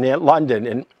that were in London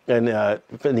in the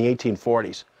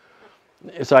 1840s.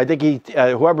 So I think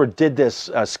whoever did this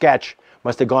sketch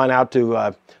must have gone out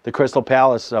to the Crystal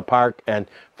Palace Park, and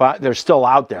they're still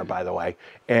out there, by the way.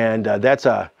 And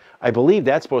I believe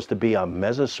that's supposed to be a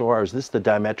mesosaur, or is this the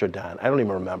dimetrodon? I don't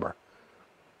even remember.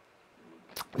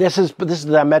 This is the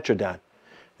dimetrodon.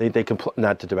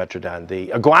 Not the dimetrodon, the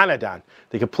iguanodon.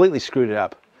 They completely screwed it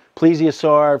up.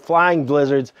 Plesiosaur, flying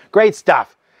blizzards, great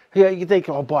stuff. Yeah, you think,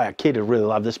 oh boy, a kid would really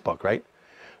love this book, right?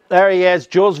 There he is,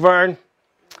 Jules Verne,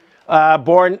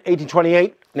 born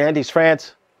 1828, Nantes,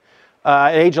 France.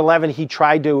 At age 11, he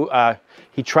tried to have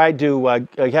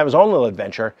his own little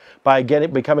adventure by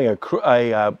becoming a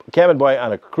cabin boy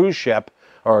on a cruise ship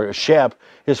or a ship.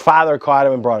 His father caught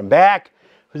him and brought him back,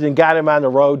 and got him on the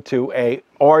road to a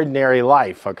ordinary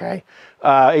life. Okay,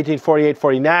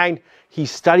 1848-49. He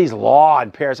studies law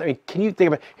in Paris. I mean, can you think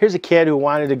about it? Here's a kid who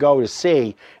wanted to go to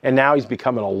sea, and now he's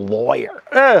becoming a lawyer.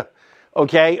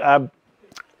 Okay,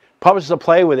 publishes a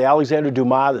play with Alexander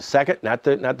Dumas II, not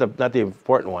the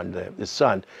important one, his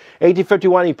son.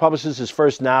 1851, he publishes his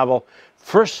first novel.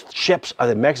 First ships of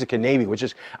the Mexican Navy, which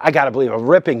is, I gotta believe, a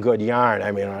ripping good yarn.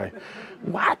 I mean,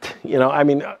 what?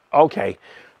 Okay.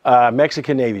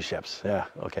 Mexican Navy ships, yeah,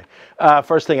 okay.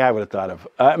 First thing I would have thought of.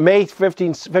 May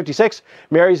 1556,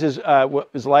 marries his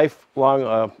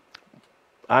lifelong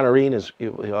honorine, his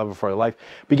love for life,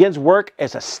 begins work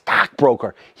as a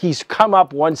stockbroker. He's come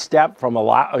up one step from a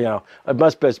lot, it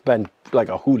must have been like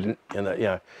a hoot in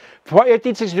the,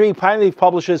 1863, finally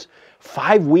publishes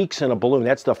 5 Weeks in a Balloon.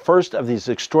 That's the first of these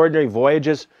extraordinary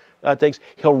voyages things.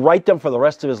 He'll write them for the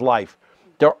rest of his life.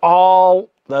 They're all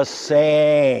the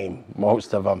same,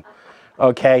 most of them.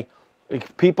 Okay,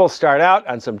 people start out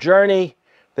on some journey,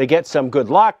 they get some good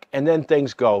luck, and then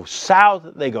things go south,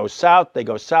 they go south, they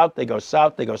go south, they go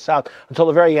south, they go south, until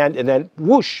the very end, and then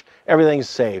whoosh, everything's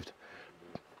saved.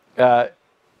 Some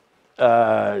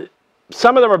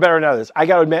of them are better than others. I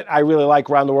got to admit, I really like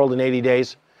Around the World in 80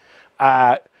 Days.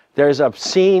 There's a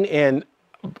scene in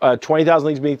 20,000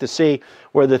 Leagues Beneath the Sea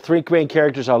where the three main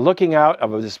characters are looking out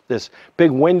of this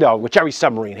big window, which every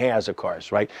submarine has, of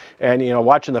course, right? And,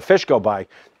 watching the fish go by.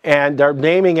 And they're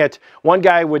naming it. One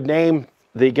guy would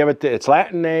give it its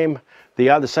Latin name.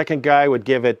 The second guy would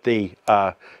give it the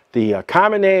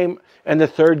common name. And the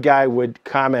third guy would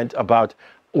comment about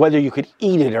whether you could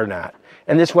eat it or not.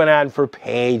 And this went on for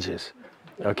pages.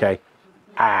 Okay.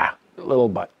 Little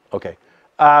butt. Okay.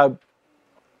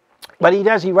 But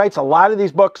he writes a lot of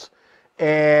these books,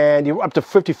 and up to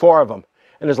 54 of them.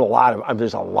 And there's a lot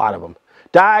of them.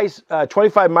 Dies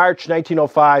 25 March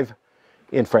 1905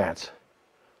 in France.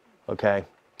 Okay.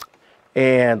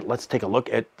 And let's take a look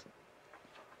at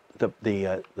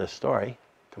the story.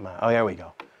 Come on. Oh, there we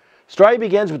go. Story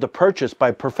begins with the purchase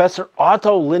by Professor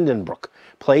Otto Lindenbrook,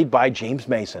 played by James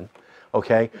Mason,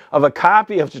 okay, of a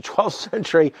copy of the 12th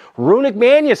century runic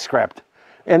manuscript.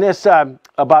 And this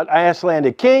about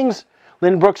Icelandic kings.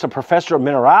 Lindenbrook's a professor of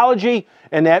mineralogy,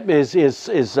 and that is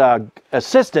his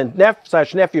assistant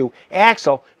 / nephew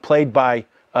Axel, played by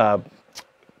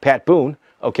Pat Boone.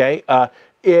 Okay,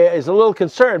 is a little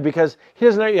concerned because he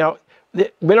doesn't know,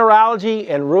 mineralogy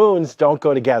and runes don't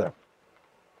go together.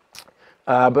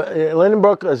 But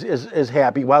Lindenbrook is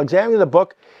happy. While examining the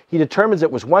book, he determines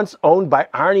it was once owned by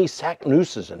Arne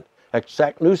Saknussemm.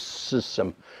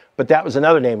 But that was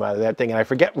another name out of that thing, and I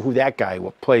forget who that guy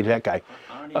played that guy.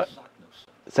 Arne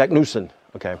Saknussemm.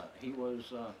 Okay. He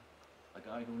was a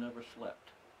guy who never slept.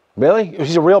 Really?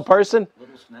 He's a real person?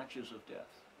 Little snatches of death.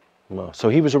 Well, so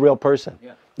he was a real person.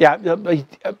 Yeah. Yeah.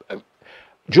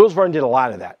 Jules Verne did a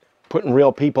lot of that, putting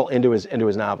real people into his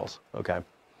novels. Okay.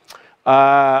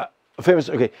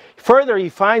 Okay. Further, he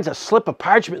finds a slip of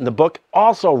parchment in the book,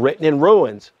 also written in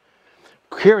runes.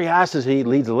 Curiosity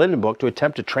leads the Lindenbrook to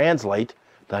attempt to translate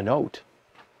the note.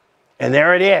 And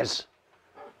there it is.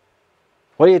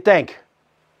 What do you think?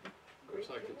 Looks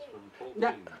like it's from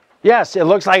Tolkien. Yes, it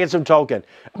looks like it's from Tolkien.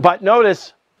 But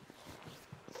notice,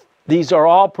 these are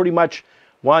all pretty much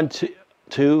 1,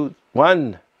 2,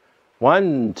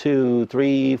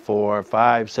 3, 4,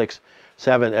 5, 6,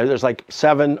 7. There's like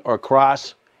 7 or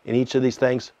cross in each of these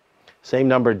things. Same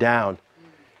number down.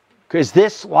 Is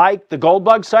this like the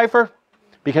Goldbug cipher?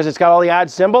 Because it's got all the odd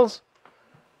symbols?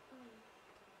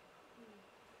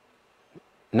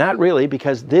 Not really,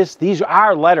 because these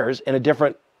are letters in a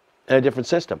different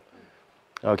system.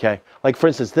 Okay, like for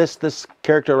instance, this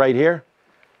character right here.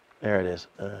 There it is.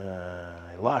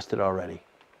 I lost it already.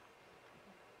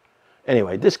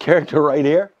 Anyway, this character right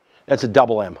here, that's a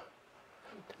double M.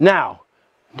 Now,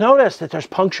 notice that there's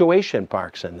punctuation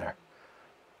marks in there.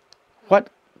 What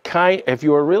kind? If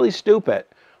you were really stupid,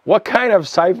 what kind of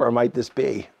cipher might this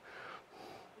be?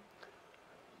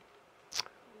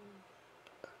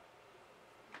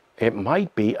 It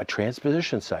might be a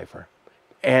transposition cipher.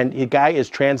 And the guy is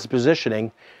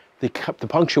transpositioning the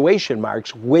punctuation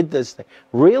marks with this thing.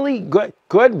 Really good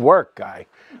work, guy.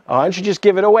 Why don't you just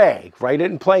give it away? Write it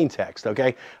in plain text,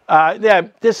 okay? Yeah,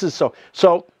 this is so.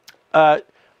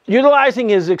 Utilizing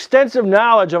his extensive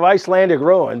knowledge of Icelandic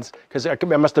ruins, because it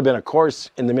must have been a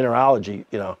course in the mineralogy,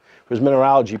 his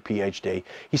mineralogy PhD.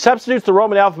 He substitutes the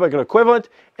Roman alphabet equivalent,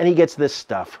 and he gets this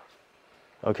stuff.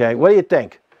 Okay, what do you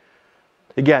think?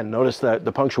 Again, notice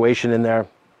the punctuation in there.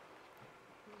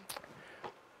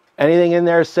 Anything in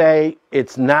there say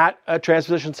it's not a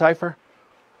transposition cipher?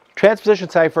 Transposition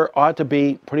cipher ought to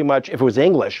be pretty much, if it was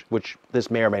English, which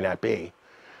this may or may not be,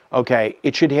 okay,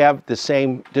 it should have the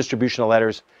same distribution of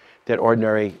letters that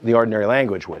the ordinary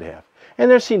language would have. And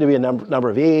there seem to be a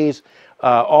number of E's.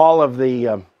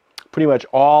 Pretty much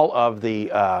all of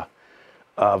the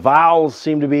vowels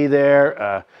seem to be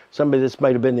there. Some of this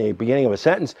might have been the beginning of a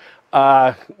sentence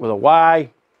with a Y.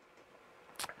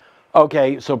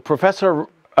 Okay, so the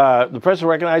professor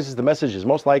recognizes the message is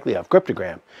most likely a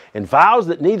cryptogram and vows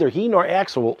that neither he nor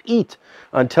Axel will eat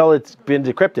until it's been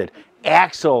decrypted.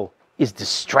 Axel is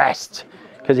distressed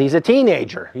because he's a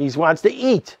teenager. He wants to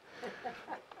eat.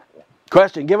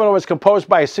 Question, given it was composed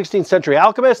by a 16th century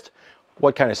alchemist,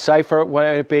 what kind of cipher would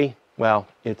it be? Well,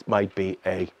 it might be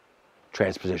a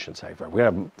transposition cipher.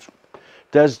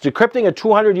 Does decrypting a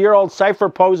 200-year-old cipher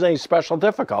pose any special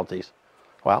difficulties?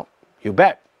 Well, you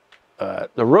bet. The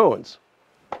runes.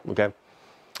 Okay.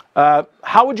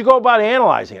 How would you go about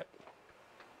analyzing it?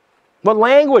 What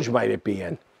language might it be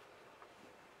in?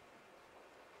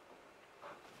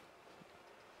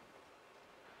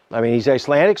 I mean, he's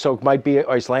Icelandic, so it might be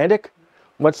Icelandic.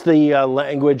 What's the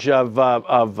language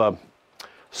of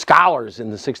scholars in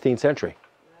the 16th century?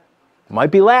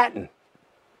 Might be Latin.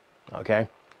 Okay,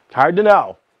 it's hard to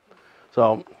know.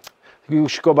 So you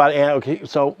should go about. Okay,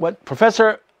 so what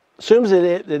Professor assumes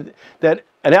that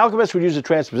an alchemist would use a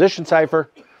transposition cipher.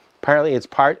 Apparently, it's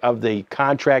part of the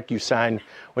contract you sign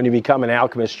when you become an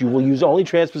alchemist. You will use only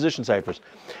transposition ciphers.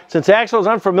 Since Axel is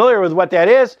unfamiliar with what that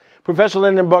is, Professor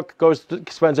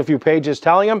Lindenbook spends a few pages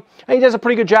telling him, and he does a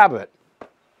pretty good job of it.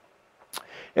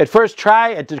 At first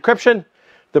try at decryption,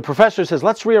 the professor says,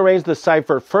 let's rearrange the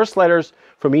cipher first letters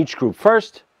from each group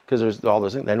first, because there's all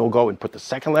those things. Then we'll go and put the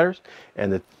second letters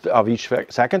and of each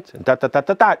second, and dot, dot, dot,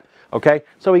 dot, dot. Okay,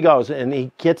 so he goes, and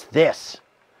he gets this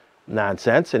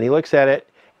nonsense, and he looks at it,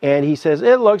 and he says,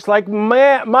 it looks like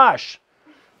mush.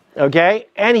 Okay,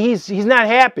 and he's not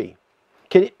happy.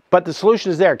 But the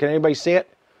solution is there. Can anybody see it?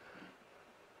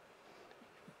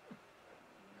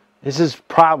 This is the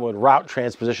problem with route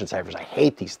transposition ciphers. I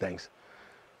hate these things.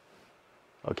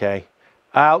 Okay,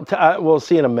 we'll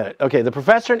see in a minute. Okay, the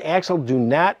professor and Axel do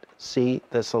not see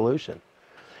the solution.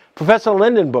 Professor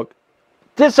Lindenbook,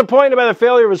 disappointed by the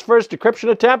failure of his first decryption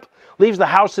attempt, leaves the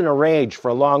house in a rage for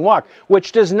a long walk,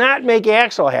 which does not make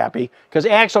Axel happy, because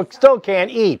Axel still can't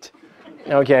eat.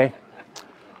 Okay,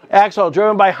 Axel,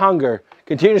 driven by hunger,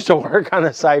 continues to work on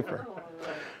the cipher.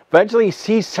 Eventually, he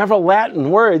sees several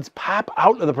Latin words pop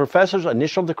out of the professor's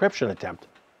initial decryption attempt.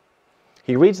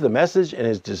 He reads the message and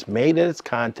is dismayed at its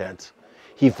contents.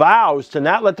 He vows to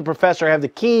not let the professor have the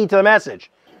key to the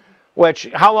message, which,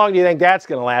 how long do you think that's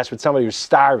going to last with somebody who's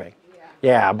starving?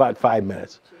 Yeah, about 5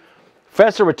 minutes.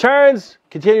 Professor returns,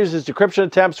 continues his decryption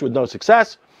attempts with no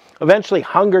success. Eventually,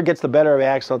 hunger gets the better of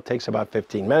Axel. It takes about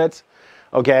 15 minutes.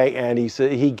 Okay, and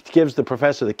he gives the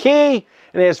professor the key,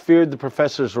 and as feared, the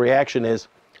professor's reaction is,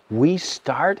 we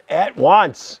start at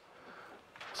once.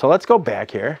 So let's go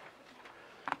back here.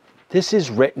 This is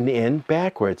written in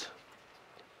backwards.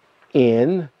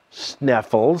 In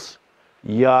Sneffels,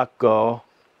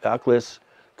 Yaklis,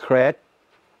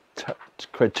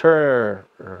 Kretera,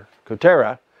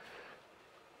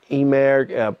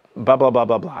 Emer, blah, blah, blah,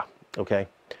 blah, blah. Okay?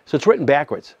 So it's written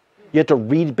backwards. You have to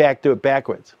read back to it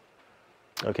backwards.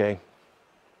 Okay?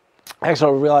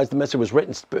 Axel realized the message was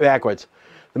written backwards.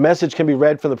 The message can be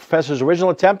read from the professor's original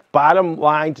attempt, bottom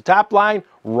line to top line,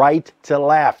 right to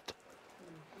left.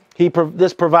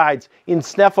 This provides, in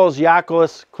Sneffels,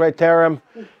 Yaculis, Criterum,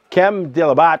 Chem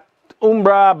dilabat,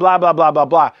 Umbra, blah, blah, blah, blah,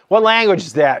 blah. What language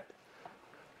is that?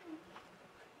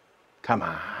 Come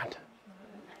on.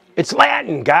 It's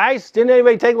Latin, guys. Didn't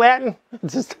anybody take Latin?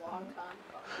 It's just,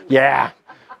 yeah.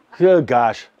 Good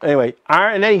gosh. Anyway,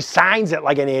 and then he signs it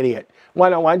like an idiot. Why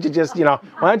don't you just, why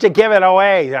don't you give it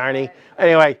away, Arnie?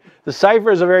 Anyway, the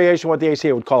cipher is a variation of what the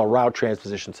ACA would call a route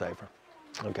transposition cipher.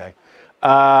 Okay.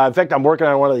 In fact, I'm working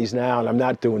on one of these now, and I'm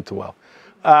not doing too well.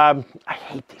 I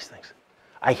hate these things.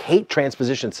 I hate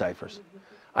transposition ciphers.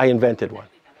 I invented one.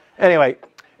 Anyway,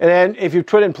 and then if you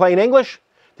put in plain English,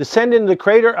 descend into the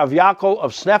crater of Yakul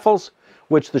of Sneffels,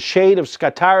 which the shade of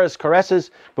Scataris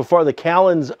caresses before the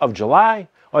calends of July,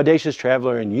 audacious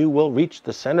traveler, and you will reach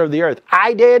the center of the earth.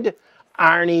 I did,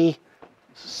 Arnie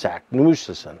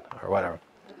Saknusseson, or whatever.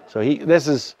 So this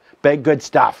is big, good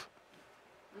stuff.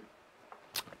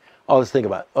 Oh, let's think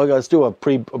about it. Okay, let's do a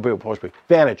post-pre.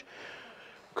 Vantage.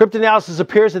 Cryptanalysis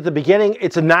appears at the beginning.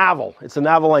 It's a novel. It's a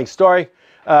novel-length story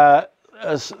that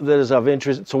is of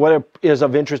interest. So what is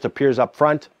of interest appears up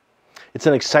front. It's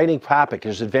an exciting topic.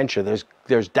 There's adventure.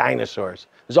 There's dinosaurs.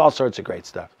 There's all sorts of great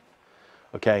stuff.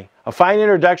 Okay. A fine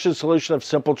introduction solution of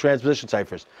simple transposition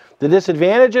ciphers. The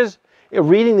disadvantages?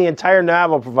 Reading the entire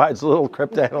novel provides a little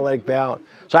cryptanalytic balance.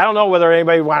 So I don't know whether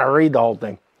anybody would want to read the whole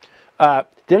thing.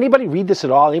 Did anybody read this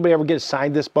at all? Anybody ever get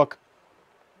assigned this book?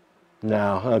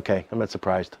 No. Okay. I'm not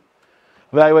surprised.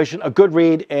 Evaluation, a good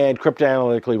read and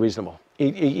cryptanalytically reasonable.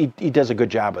 He does a good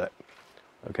job of it.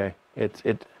 Okay.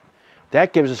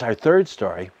 That gives us our third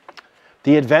story.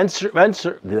 The adventure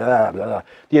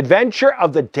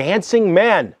of the Dancing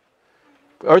Men.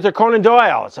 Arthur Conan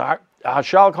Doyle. It's a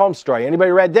Sherlock Holmes story.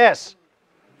 Anybody read this?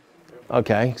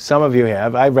 Okay, some of you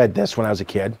have. I read this when I was a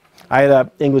kid. I had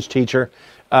an English teacher.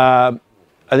 I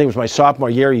think it was my sophomore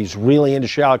year. He's really into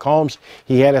Sherlock Holmes.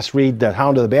 He had us read The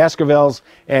Hound of the Baskervilles,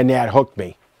 and that hooked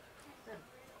me.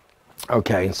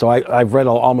 Okay, so I've read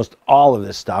almost all of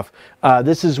this stuff.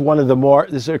 This is one of the more.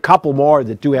 There's a couple more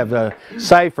that do have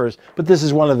ciphers, but this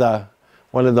is one of the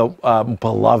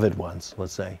beloved ones.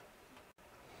 Let's say.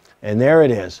 And there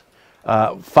it is.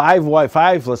 Five white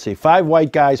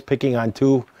guys picking on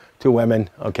two women.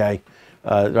 Okay,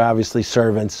 they're obviously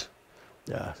servants.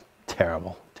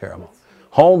 Terrible.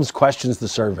 Holmes questions the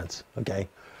servants. Okay.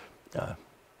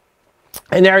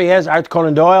 And there he is, Arthur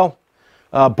Conan Doyle,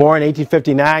 born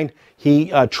 1859.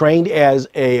 He trained as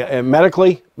a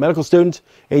medical student,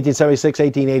 1876,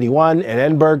 1881 at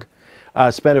Edinburgh.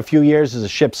 Spent a few years as a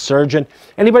ship's surgeon.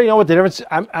 Anybody know what the difference?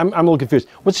 I'm a little confused.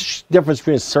 What's the difference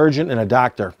between a surgeon and a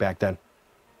doctor back then?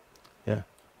 Yeah.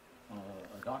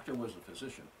 A doctor was a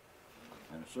physician,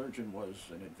 and a surgeon was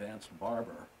an advanced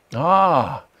barber.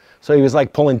 Ah, so he was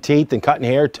like pulling teeth and cutting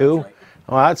hair too. That's right.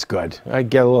 Oh, that's good. I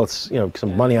get a little,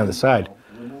 some money on the side.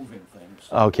 Removing things.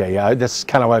 Okay, yeah, that's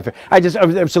kind of what I just.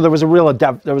 So there was a real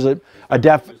adept. There was a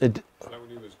def. Is that when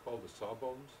he was called the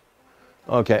Sawbones?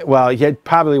 Okay, well, he had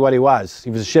probably what he was.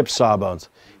 He was a ship's sawbones.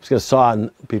 He was going to saw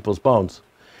on people's bones.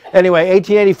 Anyway,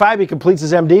 1885, he completes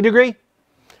his MD degree.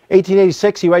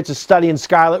 1886, he writes A Study in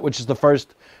Scarlet, which is the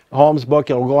first Holmes book.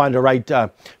 He'll go on to write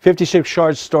 56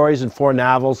 short stories and 4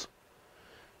 novels.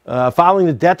 Following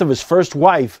the death of his first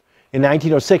wife in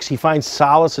 1906, he finds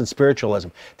solace in spiritualism.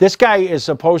 This guy is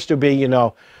supposed to be,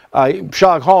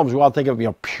 Sherlock Holmes. We all think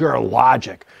of pure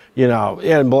logic,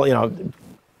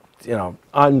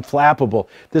 unflappable.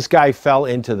 This guy fell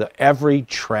into every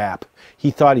trap.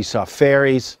 He thought he saw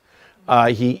fairies.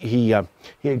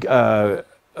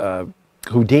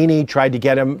 Houdini tried to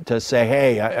get him to say,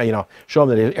 hey, show him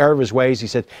that the error of his ways. He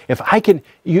said, if I can,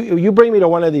 you bring me to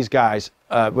one of these guys,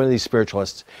 one of these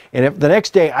spiritualists, and if the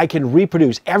next day I can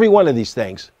reproduce every one of these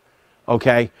things,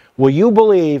 okay, will you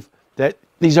believe that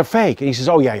these are fake? And he says,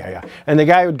 oh, yeah. And the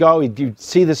guy would go, he'd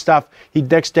see this stuff.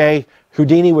 Next day,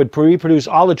 Houdini would reproduce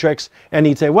all the tricks, and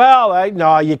he'd say, well,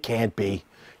 no, you can't be.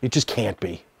 You just can't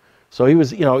be. So he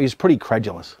was, he was pretty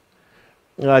credulous.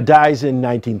 Dies in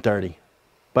 1930.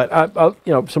 But,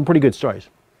 some pretty good stories.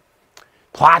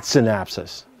 Plot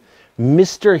synopsis.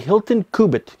 Mr. Hilton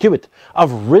Cubitt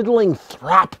of Riddling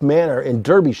Throp Manor in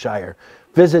Derbyshire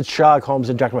visits Sherlock Holmes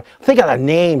and Dr. Think of the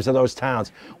names of those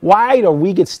towns. Why do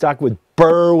we get stuck with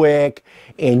Berwick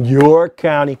and York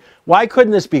County? Why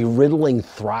couldn't this be Riddling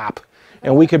Throp?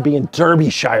 And we could be in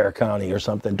Derbyshire County or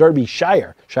something.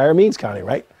 Derbyshire. Shire means county,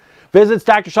 right? Visits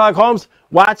Dr. Sherlock Holmes.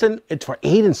 Watson, it's for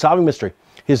aid in solving mystery.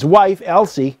 His wife,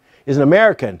 Elsie, is an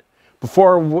American.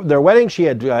 Before their wedding, she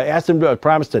had asked him to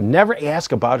promise to never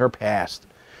ask about her past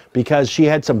because she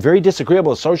had some very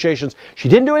disagreeable associations. She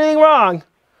didn't do anything wrong,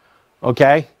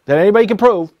 okay, that anybody can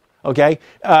prove, okay,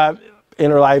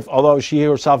 in her life, although she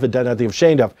herself had done nothing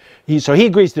ashamed of. So he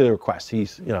agrees to the request.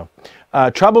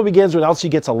 Trouble begins when Elsie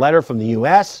gets a letter from the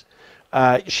U.S.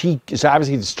 She is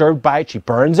obviously disturbed by it. She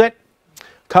burns it. A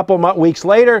couple weeks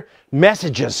later,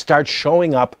 messages start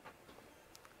showing up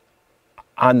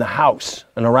on the house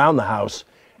and around the house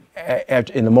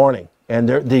in the morning. And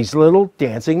they're these little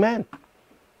dancing men.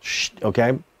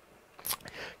 Okay?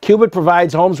 Cubitt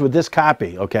provides Holmes with this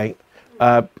copy, okay?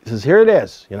 Says, here it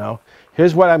is,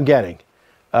 Here's what I'm getting.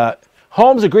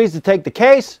 Holmes agrees to take the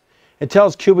case and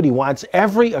tells Cubitt he wants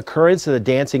every occurrence of the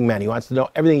dancing men. He wants to know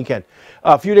everything he can.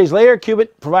 A few days later,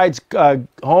 Cubitt provides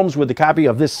Holmes with a copy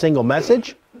of this single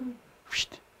message,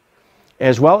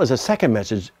 as well as a second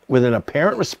message with an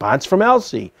apparent response from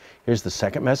Elsie. Here's the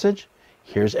second message.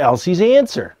 Here's Elsie's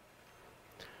answer.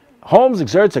 Holmes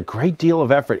exerts a great deal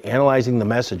of effort analyzing the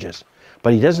messages,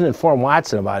 but he doesn't inform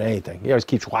Watson about anything. He always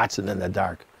keeps Watson in the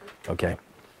dark. Okay.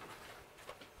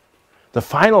 The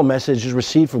final message is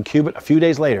received from Cubitt a few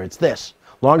days later. It's this,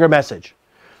 longer message.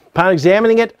 Upon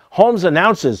examining it, Holmes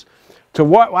announces to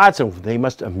Watson they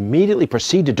must immediately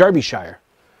proceed to Derbyshire,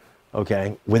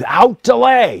 okay, without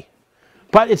delay.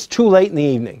 But it's too late in the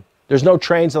evening. There's no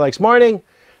trains the next morning.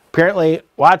 Apparently,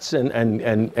 Watson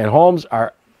and Holmes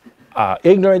are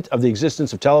ignorant of the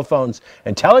existence of telephones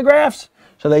and telegraphs,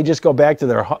 so they just go back to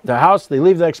their house. They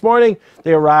leave the next morning.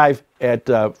 They arrive at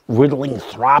Riddling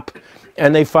Throp,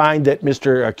 and they find that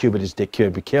Mr. Cubitt is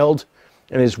killed,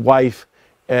 and his wife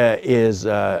is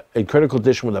in critical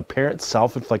condition with an apparent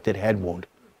self-inflicted head wound.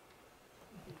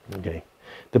 Okay.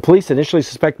 The police initially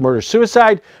suspect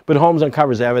murder-suicide, but Holmes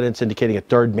uncovers evidence indicating a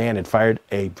third man had fired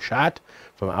a shot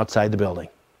from outside the building.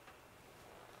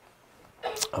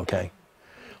 Okay.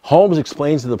 Holmes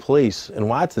explains to the police and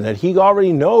Watson that he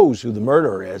already knows who the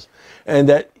murderer is and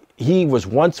that he was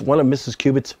once one of Mrs.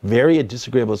 Cubitt's very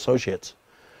disagreeable associates.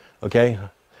 Okay.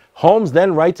 Holmes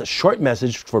then writes a short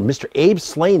message for Mr. Abe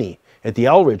Slaney at the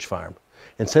Elridge farm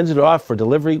and sends it off for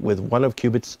delivery with one of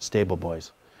Cubitt's stable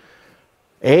boys.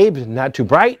 Abe, not too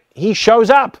bright, he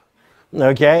shows up,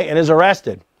 okay, and is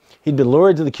arrested. He'd been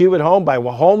lured to the Cubitt home by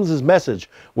Holmes's message,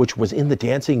 which was in the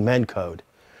Dancing Men Code.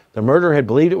 The murderer had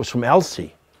believed it was from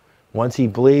Elsie, since he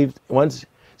believed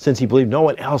no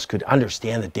one else could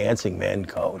understand the Dancing Men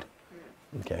Code.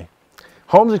 Okay.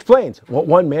 Holmes explains, what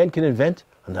one man can invent,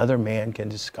 another man can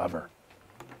discover.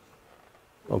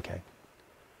 Okay.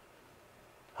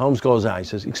 Holmes goes on,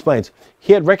 explains,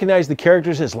 he had recognized the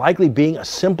characters as likely being a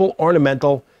simple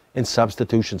ornamental and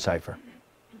substitution cipher.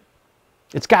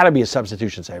 It's got to be a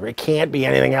substitution cipher. It can't be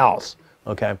anything else.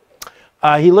 Okay.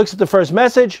 He looks at the first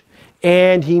message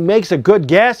and he makes a good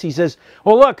guess. He says,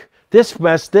 oh, look, this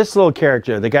little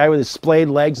character, the guy with his splayed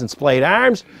legs and splayed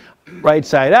arms, right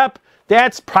side up,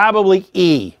 that's probably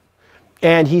E.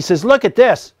 And he says, look at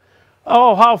this.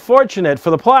 Oh, how fortunate for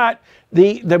the plot.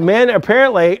 The man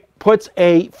apparently puts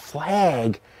a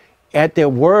flag at the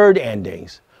word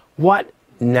endings. What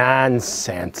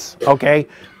nonsense, okay?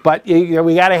 But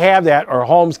we got to have that or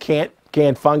Holmes can't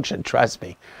function, trust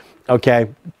me, okay?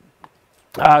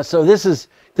 So this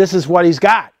is what he's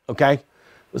got, okay?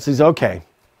 This is okay.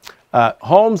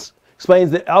 Holmes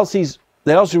explains that Elsie's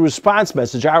response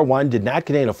message, R1, did not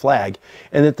contain a flag,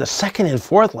 and that the second and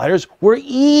fourth letters were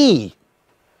E.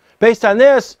 Based on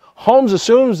this, Holmes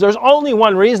assumes there's only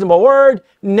one reasonable word,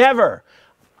 never.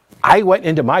 I went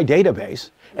into my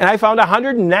database, and I found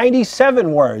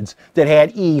 197 words that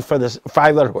had E for the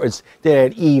 5-letter words that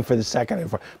had E for the second and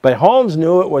fourth. But Holmes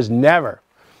knew it was never.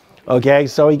 Okay,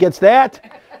 so he gets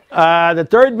that. The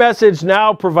third message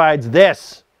now provides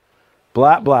this.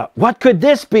 Blah, blah. What could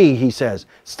this be, he says.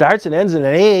 Starts and ends in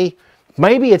an E.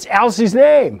 Maybe it's Elsie's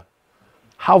name.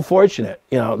 How fortunate.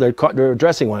 You know, they're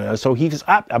addressing one another. So he says,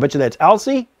 I bet you that's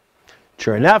Elsie.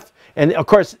 Sure enough. And, of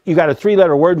course, you got a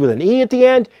 3-letter word with an E at the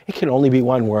end. It can only be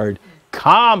one word.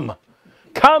 Come.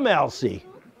 Come, Elsie.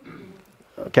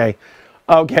 Okay.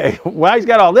 Okay. Well, he's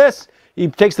got all this. He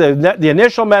takes the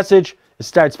initial message and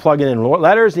starts plugging in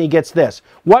letters, and he gets this.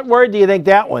 What word do you think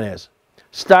that one is?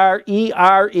 Star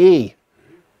E-R-E.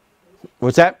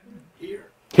 What's that? Here.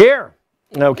 Here.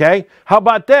 Okay. How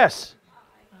about this?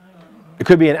 It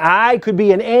could be an I, could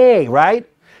be an A, right?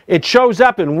 It shows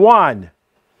up in 1,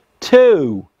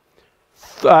 2,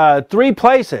 3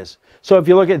 places. So if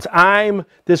you look at it's I'm,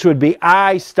 this would be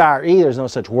I star E. There's no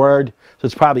such word. So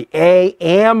it's probably A,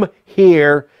 am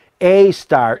here, A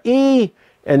star E.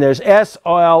 And there's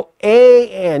S-O-L-A-N-E,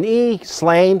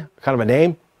 Slain, kind of a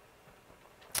name.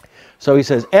 So he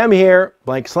says, M here,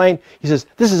 blank Slain. He says,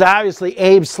 this is obviously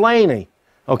Abe Slaney,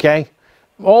 okay?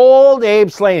 Old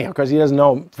Abe Slaney, because he doesn't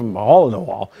know him from a hole in the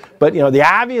wall. But, you know, the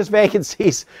obvious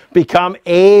vacancies become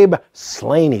Abe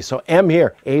Slaney. So M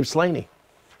here, Abe Slaney.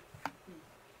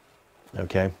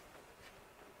 Okay.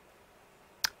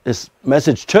 This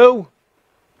message 2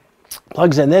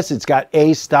 plugs in this. It's got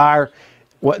A star.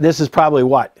 This is probably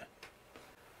what?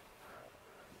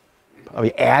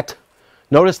 Probably at.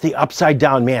 Notice the upside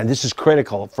down man. This is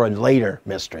critical for a later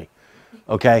mystery.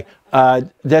 Okay.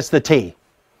 That's the T.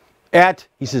 At,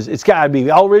 he says, it's got to be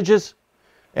Elridge's.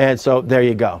 And so there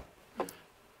you go.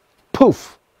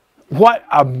 Poof. What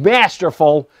a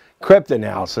masterful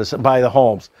cryptanalysis by the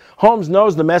Holmes. Holmes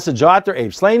knows the message author,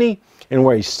 Abe Slaney, and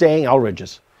where he's staying,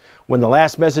 Elridge's. When the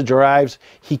last message arrives,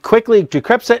 he quickly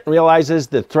decrypts it and realizes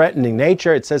the threatening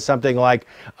nature. It says something like,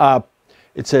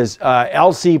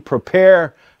 Elsie,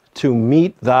 prepare to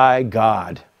meet thy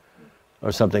God,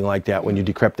 or something like that when you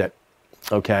decrypt it.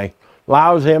 Okay.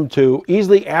 Allows him to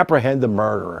easily apprehend the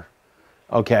murderer.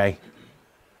 Okay.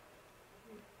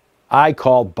 I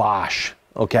call Bosch.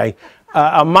 Okay.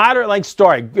 A moderate length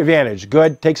story, advantage,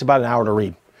 good, takes about an hour to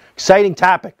read. Exciting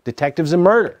topic, detectives and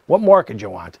murder. What more could you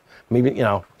want? Maybe, you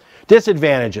know.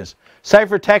 Disadvantages.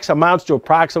 Ciphertext amounts to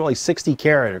approximately 60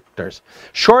 characters.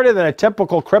 Shorter than a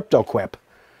typical crypto quip.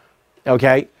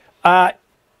 Okay.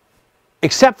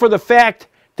 Except for the fact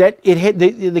that it hit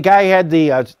the guy had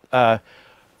the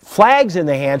flags in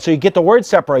the hand, so you get the word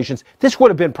separations. This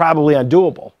would have been probably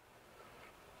undoable.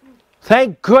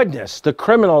 Thank goodness the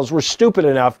criminals were stupid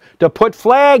enough to put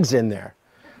flags in there.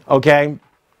 Okay?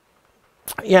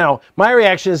 You know, my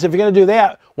reaction is if you're going to do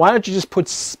that, why don't you just put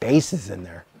spaces in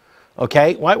there?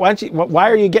 Okay? Why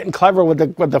are you getting clever with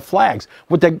the flags?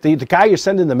 With the guy you're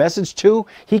sending the message to,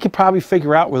 he could probably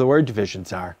figure out where the word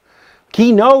divisions are.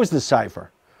 He knows the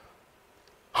cipher.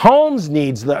 Holmes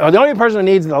needs the only person who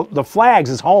needs the flags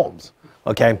is Holmes.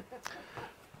 Okay?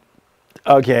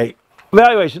 Okay.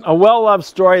 Evaluation. A well-loved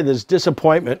story. There's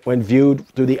disappointment when viewed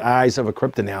through the eyes of a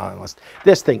cryptanalyst.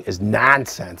 This thing is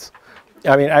nonsense.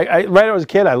 I mean, I read it as a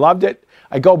kid. I loved it.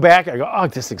 I go back. I go, oh,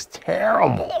 this thing's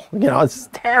terrible. You know, it's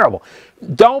terrible.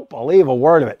 Don't believe a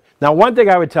word of it. Now, one thing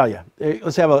I would tell you.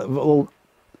 Let's have a little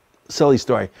silly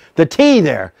story. The T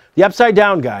there, the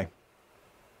upside-down guy.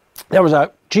 There was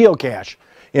a geocache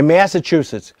in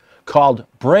Massachusetts called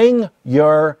Bring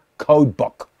Your Code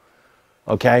Book.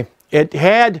 Okay? It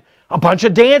had a bunch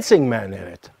of dancing men in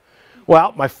it.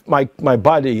 Well, my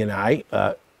buddy and I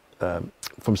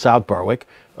from South Berwick,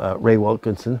 Ray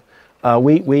Wilkinson,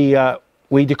 we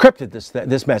decrypted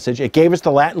this message. It gave us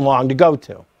the Latin long to go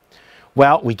to.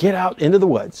 Well, we get out into the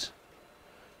woods.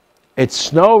 Its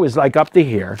snow is like up to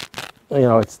here. You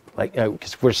know, it's like,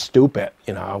 because we're stupid,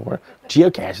 you know, we're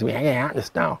geocaching, we hang out in the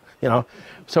snow, you know.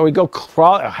 So we go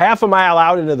crawl half a mile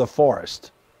out into the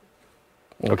forest.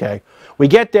 Okay. We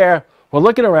get there, we're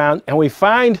looking around, and we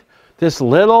find this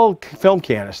little film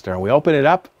canister, and we open it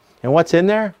up, and what's in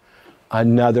there?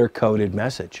 Another coded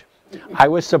message. I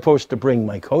was supposed to bring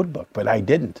my code book, but I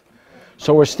didn't.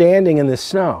 So we're standing in the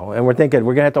snow, and we're thinking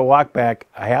we're going to have to walk back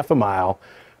a half a mile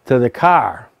to the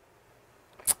car.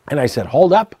 And I said,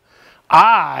 hold up.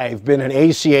 I've been an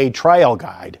ACA trail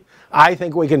guide. I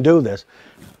think we can do this.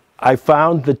 I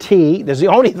found the T. There's the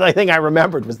only thing I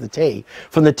remembered was the T.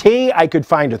 From the T, I could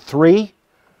find a 3,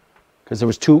 because there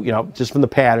was 2, you know, just from the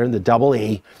pattern, the double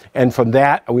E. And from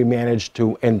that, we managed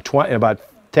to, in about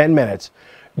 10 minutes,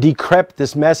 decrypt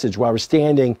this message while we're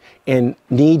standing in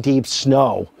knee-deep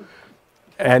snow.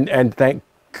 And thank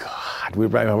God,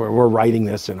 we're writing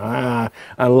this and on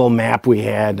a little map we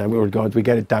had. And we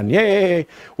got it done. Yay!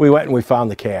 We went and we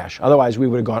found the cache. Otherwise, we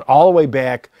would have gone all the way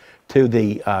back to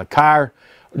the car,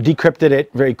 decrypted it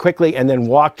very quickly, and then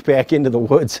walked back into the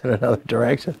woods in another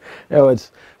direction.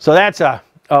 So that's a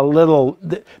little.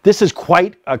 This is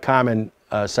quite a common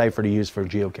cipher to use for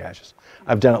geocaches.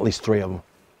 I've done at least 3 of them.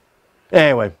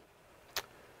 Anyway,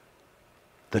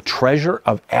 the Treasure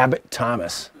of Abbot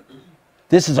Thomas.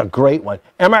 This is a great one.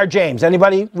 M.R. James.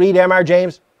 Anybody read M.R.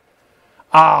 James?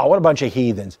 Oh, what a bunch of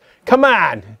heathens. Come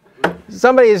on.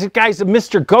 This guy's a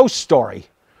Mr. Ghost Story.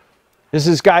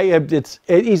 This guy,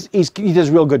 he does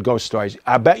real good ghost stories.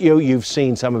 I bet you've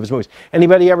seen some of his movies.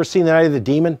 Anybody ever seen The Night of the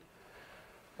Demon?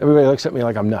 Everybody looks at me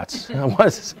like I'm nuts. What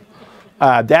is this?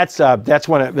 That's a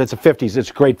 50s. It's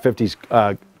a great 50s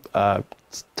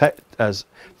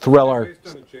thriller. Based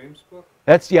on a James book?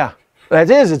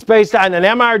 It's based on an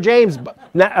M.R. James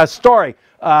story,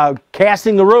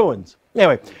 Casting the Ruins.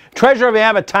 Anyway, Treasure of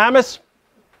Abbot Thomas,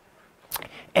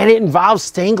 and it involves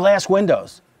stained glass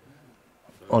windows.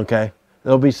 Okay,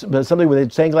 there'll be something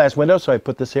with stained glass windows, so I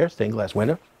put this here, stained glass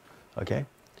window. Okay,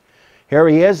 here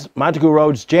he is, Montague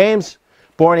Rhodes James,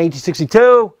 born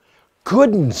 1862,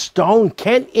 Goodnestone,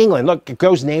 Kent, England. Look,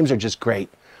 those names are just great.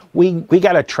 We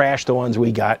got to trash the ones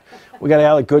we got. We got to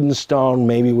have a Goodnestone.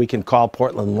 Maybe we can call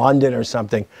Portland, London or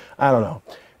something. I don't know.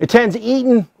 Attends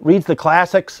Eton, reads the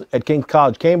classics at King's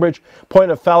College, Cambridge,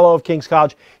 appointed a fellow of King's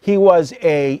College. He was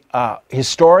a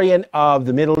historian of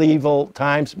the medieval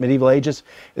times, medieval ages.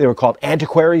 They were called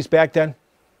antiquaries back then.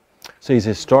 So he's a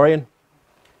historian.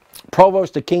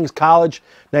 Provost at King's College,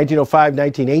 1905,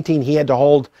 1918. He had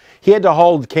to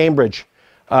hold Cambridge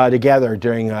together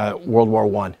during World War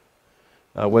I.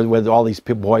 With all these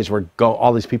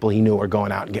all these people he knew were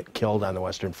going out and getting killed on the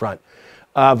Western Front.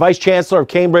 Vice Chancellor of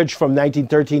Cambridge from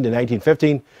 1913 to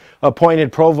 1915,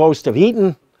 appointed Provost of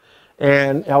Eton,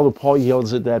 and held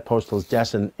that post till his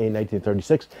death in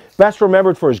 1936. Best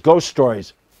remembered for his ghost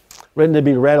stories, written to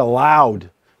be read aloud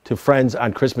to friends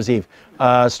on Christmas Eve.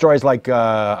 Stories like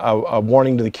A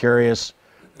Warning to the Curious,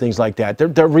 things like that.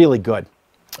 They're really good.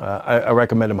 I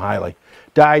recommend them highly.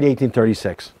 Died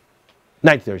 1936,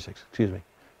 excuse me.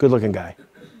 Good-looking guy.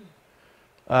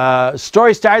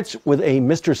 Story starts with a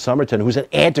Mr. Somerton, who's an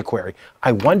antiquary.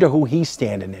 I wonder who he's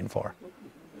standing in for.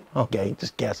 Okay,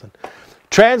 just guessing.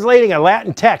 Translating a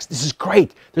Latin text. This is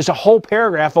great. There's a whole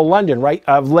paragraph of Latin right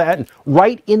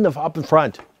up in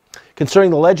front,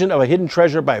 concerning the legend of a hidden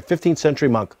treasure by a 15th century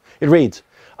monk. It reads,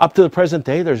 up to the present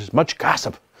day, there's much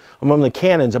gossip among the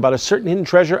canons about a certain hidden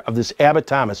treasure of this Abbot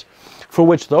Thomas, for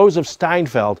which those of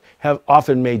Steinfeld have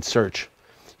often made search.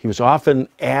 He was often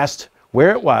asked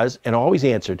where it was, and always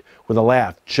answered with a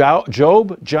laugh.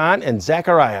 Job, John, and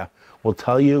Zechariah will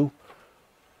tell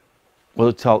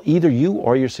either you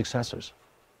or your successors.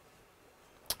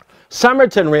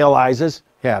 Somerton realizes,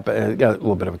 but a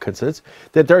little bit of a coincidence,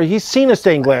 that he's seen a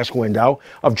stained glass window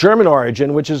of German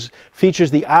origin, which features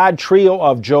the odd trio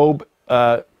of Job,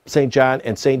 St. John,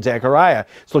 and St. Zechariah.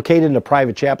 It's located in a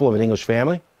private chapel of an English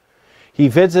family. He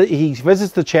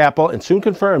visits the chapel and soon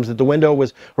confirms that the window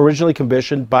was originally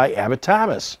commissioned by Abbot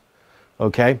Thomas.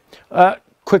 Okay?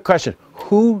 Quick question.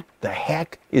 Who the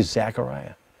heck is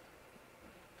Zechariah?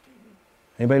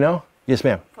 Anybody know? Yes,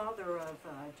 ma'am. Father of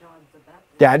John the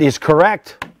Baptist. That is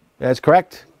correct. That's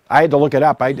correct. I had to look it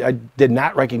up. I did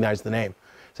not recognize the name.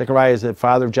 Zechariah is the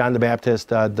father of John the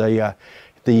Baptist.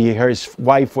 His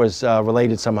wife was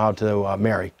related somehow to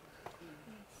Mary.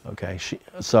 Okay.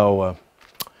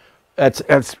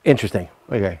 That's interesting.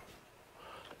 Okay.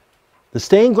 The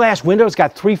stained glass window's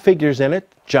got 3 figures in it,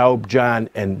 Job, John,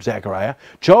 and Zechariah.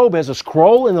 Job has a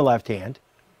scroll in the left hand,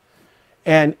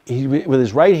 and he, with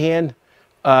his right hand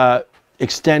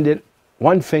extended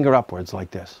 1 finger upwards like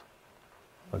this.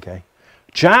 Okay.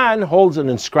 John holds an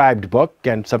inscribed book,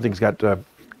 and something's got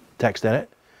text in it.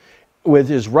 With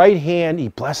his right hand, he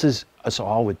blesses us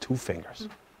all with 2 fingers.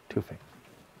 2 fingers.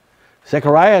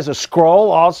 Zechariah has a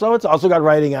scroll also. It's also got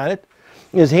writing on it.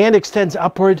 His hand extends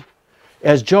upward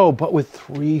as Job, but with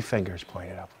 3 fingers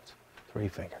pointed upwards. 3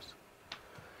 fingers.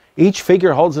 Each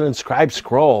figure holds an inscribed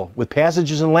scroll with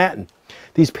passages in Latin.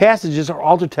 These passages are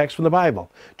altered text from the Bible.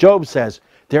 Job says,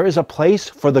 "There is a place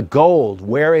for the gold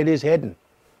where it is hidden."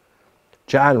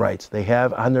 John writes, "They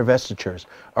have on their vestitures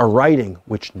a writing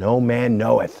which no man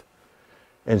knoweth."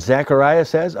 And Zechariah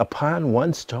says, "Upon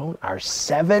 1 stone are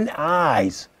 7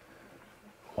 eyes."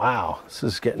 Wow, this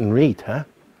is getting neat, huh?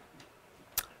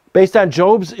 Based on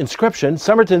Job's inscription,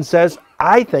 Somerton says,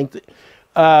 "I think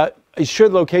that, sure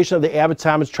the location of the Abbot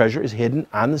Thomas treasure is hidden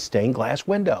on the stained glass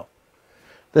window."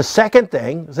 The second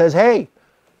thing says, hey,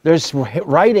 there's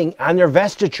writing on their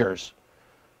vestitures.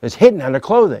 It's hidden on their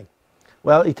clothing.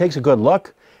 Well, he takes a good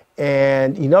look,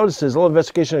 and he notices a little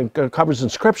investigation covers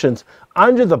inscriptions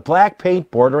under the black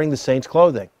paint bordering the saint's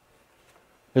clothing.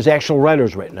 There's actual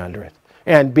letters written under it.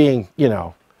 And being, you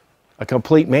know, a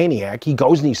complete maniac, he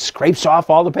goes and he scrapes off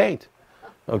all the paint.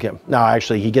 Okay, now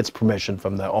actually he gets permission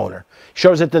from the owner.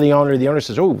 Shows it to the owner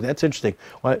says, "Oh, that's interesting."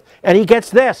 And he gets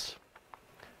this.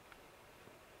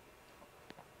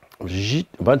 A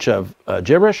bunch of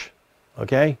gibberish,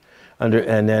 okay? And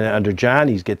then under John,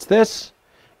 he gets this.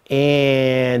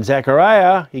 And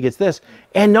Zechariah, he gets this.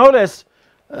 And notice,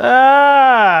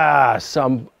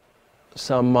 some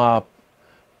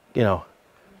you know,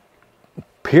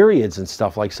 periods and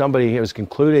stuff, like somebody was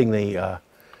including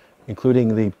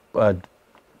the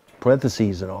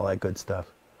parentheses and all that good stuff.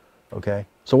 Okay,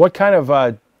 so what kind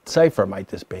of cipher might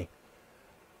this be?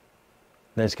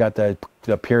 And it's got the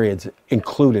periods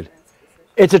included.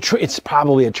 It's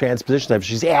probably a transposition cipher.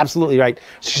 She's absolutely right.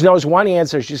 She knows one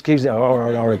answer. She just keeps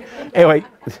anyway.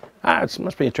 It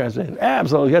must be a transposition.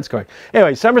 Absolutely, that's correct.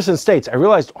 Anyway, Summerson states, "I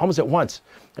realized almost at once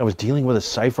I was dealing with a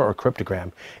cipher or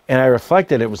cryptogram, and I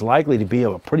reflected it was likely to be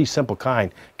of a pretty simple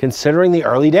kind, considering the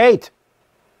early date."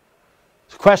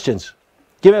 So questions.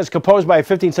 Given it's composed by a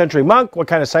 15th century monk, what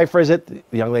kind of cipher is it?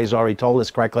 The young lady's already told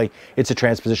us correctly. It's a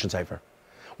transposition cipher.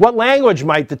 What language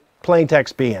might the plain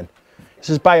text be in? This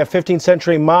is by a 15th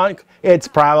century monk. It's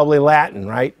probably Latin,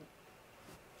 right?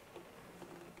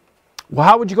 Well,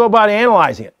 how would you go about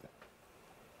analyzing it?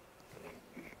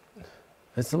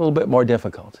 It's a little bit more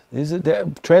difficult. These are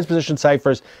the transposition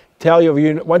ciphers tell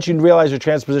you, once you realize your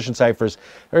transposition ciphers,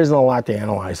 there isn't a lot to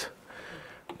analyze.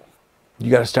 You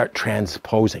got to start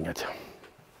transposing it.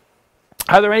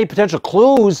 Are there any potential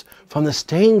clues from the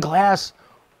stained glass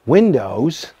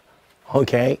windows?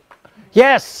 Okay.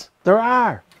 Yes, there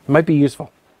are. It might be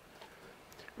useful.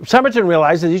 Somerton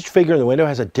realized that each figure in the window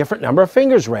has a different number of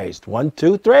fingers raised. 1,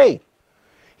 2, 3.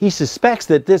 He suspects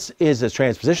that this is a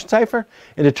transposition cipher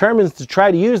and determines to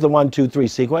try to use the 1, 2, 3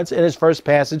 sequence in his first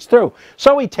passage through.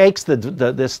 So he takes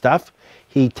this stuff.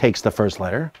 He takes the first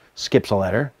letter, skips a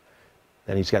letter,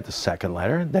 then he's got the second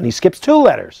letter, then he skips 2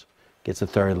 letters, gets the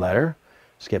third letter,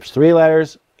 skips 3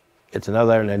 letters, gets another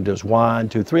letter, and then does 1,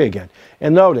 2, 3 again.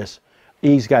 And notice,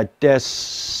 he's got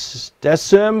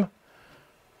decim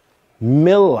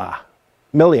millia.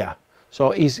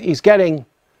 So he's getting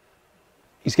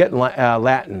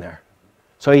Latin there.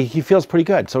 So he feels pretty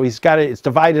good. So he's got it. It's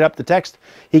divided up the text.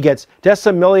 He gets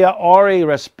decimilia ori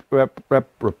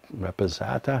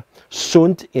reposata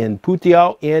sunt in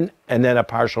putio in, and then a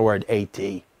partial word at.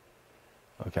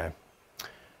 Okay.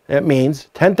 It means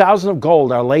 10,000 of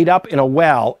gold are laid up in a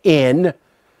well in,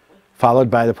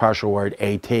 followed by the partial word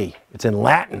at. It's in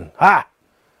Latin. Ah!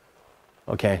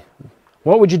 Okay.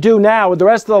 What would you do now with the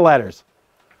rest of the letters?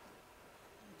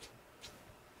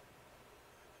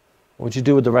 What would you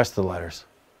do with the rest of the letters?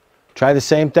 Try the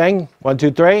same thing. 1,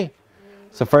 2, 3.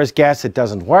 It's the first guess. It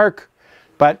doesn't work.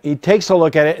 But he takes a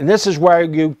look at it, and this is where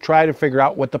you try to figure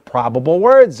out what the probable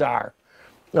words are.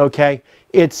 Okay?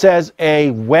 It says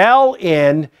a well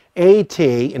in at,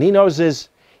 and he knows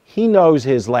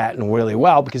his Latin really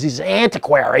well because he's an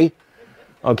antiquary.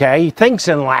 Okay? He thinks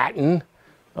in Latin.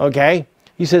 Okay?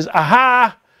 He says,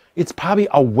 aha, it's probably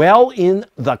a well in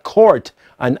the court,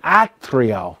 an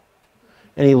atrio.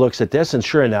 And he looks at this, and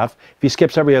sure enough, if he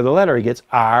skips every other letter, he gets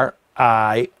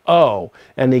R-I-O.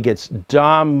 And he gets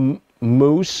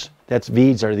damus, that's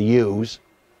V's are the U's.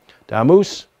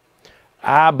 Damus,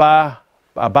 abata,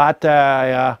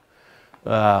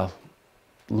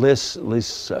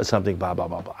 lis, something, blah, blah,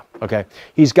 blah, blah. Okay,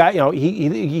 he's got, you know,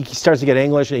 he starts to get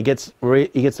English, and he gets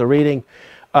the reading.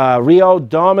 Rio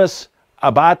domus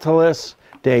abatilis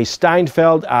de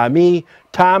Steinfeld a me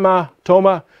toma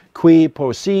qui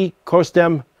posi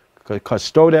custodem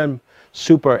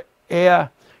super ea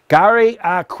gari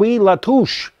a qui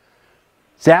latouche.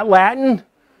 Is that Latin?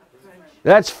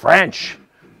 That's French.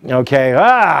 Okay,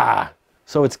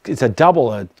 so it's a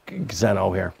double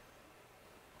Zeno here.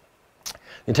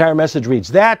 The entire message reads,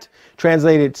 that,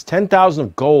 translated, 10,000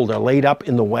 of gold are laid up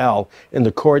in the well in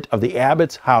the court of the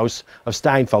abbot's house of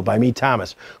Steinfeld by me,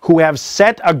 Thomas, who have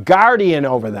set a guardian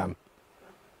over them.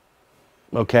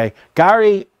 Okay,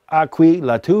 gari acqui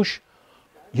latouche,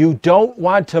 you don't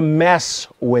want to mess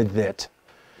with it.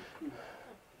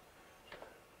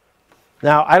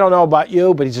 Now, I don't know about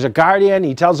you, but he's a guardian.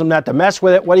 He tells them not to mess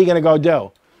with it. What are you going to go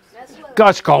do?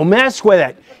 Just go mess with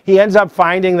it. He ends up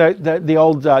finding the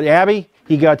old abbey.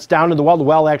 He gets down to the well. The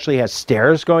well actually has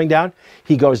stairs going down.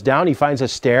 He goes down. He finds a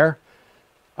stair,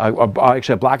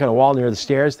 actually a block on the wall near the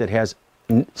stairs that has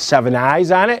 7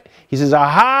 eyes on it. He says,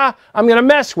 aha, I'm going to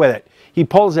mess with it. He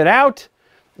pulls it out.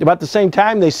 About the same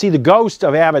time, they see the ghost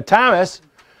of Abbot Thomas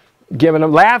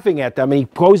laughing at them. And he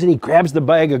goes and he grabs the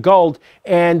bag of gold,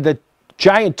 and the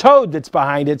giant toad that's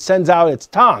behind it sends out its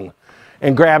tongue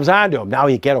and grabs onto him. Now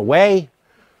he get away.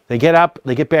 They get up.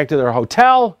 They get back to their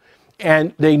hotel.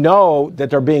 And they know that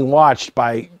they're being watched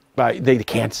by they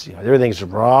can't see, everything's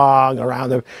wrong around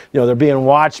them. They're being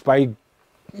watched by,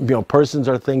 persons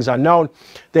or things unknown.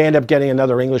 They end up getting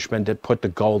another Englishman to put the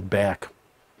gold back.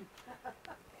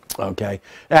 Okay,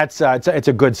 it's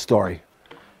a good story.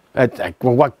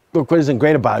 What isn't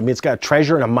great about it? I mean, it's got a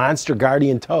treasure and a monster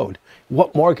guardian toad.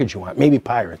 What more could you want? Maybe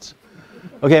pirates.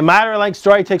 Okay, moderate length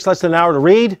story, takes less than an hour to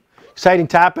read. Exciting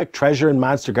topic, treasure and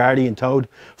monster guardian toad.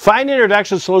 Fine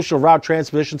introduction solution of route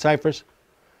transposition ciphers.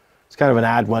 It's kind of an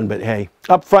odd one, but hey.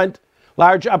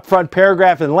 Large upfront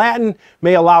paragraph in Latin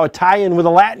may allow a tie-in with a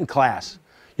Latin class.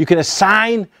 You can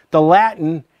assign the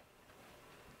Latin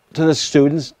to the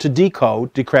students to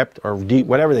decode, decrypt, or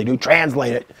whatever they do,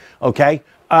 translate it, okay,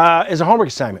 as a homework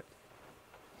assignment.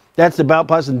 That's the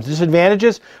pluses and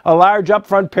disadvantages. A large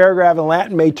upfront paragraph in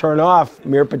Latin may turn off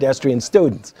mere pedestrian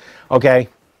students, okay.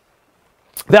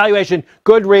 Valuation,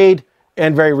 good read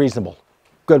and very reasonable.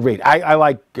 Good read. I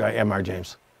like M.R.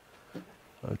 James.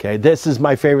 Okay, this is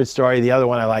my favorite story. The other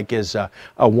one I like is A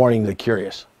Warning to the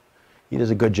Curious. He does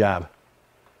a good job.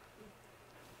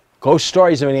 Ghost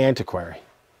Stories of an Antiquary.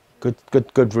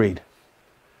 Good read.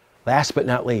 Last but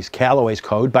not least, Calloway's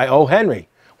Code by O. Henry.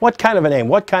 What kind of a name?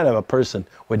 What kind of a person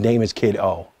would name his kid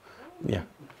O? Yeah.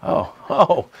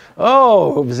 Oh,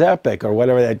 it was epic, or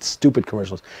whatever that stupid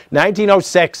commercial is.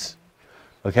 1906.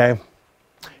 Okay,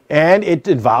 and it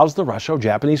involves the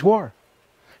Russo-Japanese War,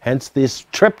 hence this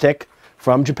triptych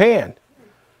from Japan.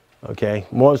 Okay,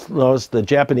 the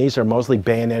Japanese are mostly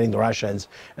bayoneting the Russians,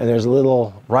 and there's a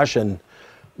little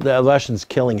the Russians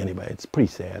killing anybody. It's pretty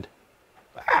sad.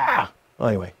 Well,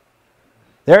 anyway,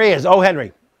 there he is, O.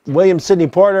 Henry. William Sidney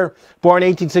Porter, born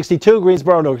 1862,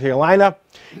 Greensboro, North Carolina.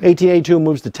 1882,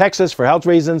 moves to Texas for health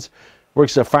reasons,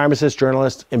 works as a pharmacist,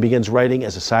 journalist, and begins writing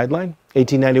as a sideline.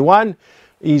 1891,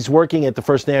 he's working at the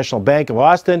First National Bank of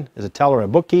Austin as a teller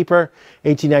and bookkeeper.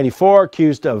 1894,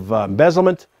 accused of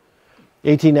embezzlement.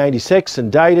 1896,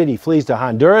 indicted. He flees to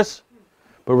Honduras,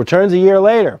 but returns a year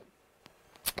later.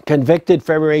 Convicted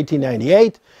February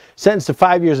 1898, sentenced to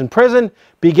 5 years in prison,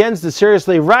 begins to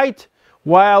seriously write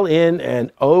while in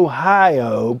an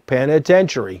Ohio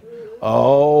penitentiary.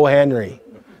 O. Henry.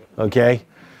 Okay.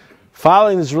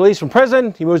 Following his release from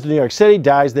prison, he moves to New York City,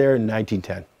 dies there in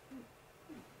 1910.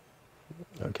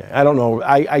 Okay, I don't know.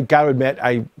 I got to admit,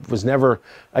 I was never,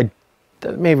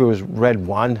 maybe it was read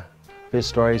one of his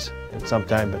stories at some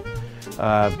time, but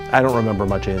I don't remember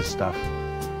much of his stuff.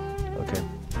 Okay.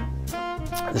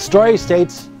 The story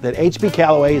states that H.B.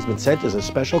 Calloway has been sent as a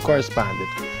special correspondent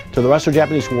to the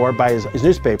Russo-Japanese War by his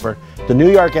newspaper, the New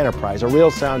York Enterprise, a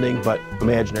real-sounding but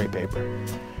imaginary paper.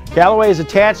 Calloway is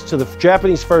attached to the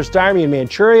Japanese First Army in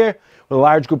Manchuria with a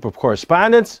large group of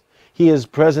correspondents. He is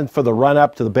present for the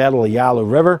run-up to the Battle of Yalu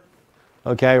River,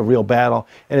 okay, a real battle,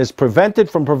 and is prevented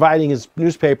from providing his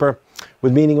newspaper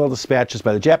with meaningful dispatches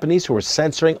by the Japanese, who were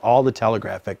censoring all the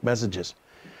telegraphic messages.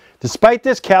 Despite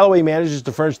this, Calloway manages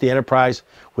to furnish the Enterprise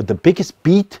with the biggest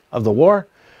beat of the war.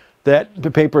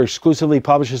 That paper exclusively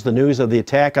publishes the news of the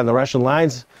attack on the Russian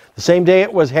lines. The same day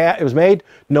it was made,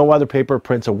 no other paper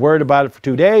prints a word about it for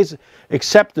 2 days,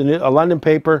 except a London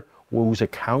paper whose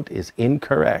account is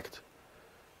incorrect.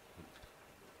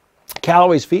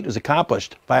 Calloway's feat was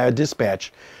accomplished by a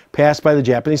dispatch passed by the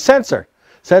Japanese censor.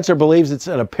 Censor believes it's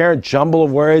an apparent jumble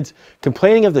of words,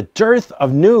 complaining of the dearth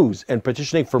of news and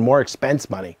petitioning for more expense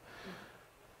money.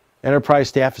 Enterprise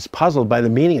staff is puzzled by the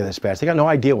meaning of this passage. They got no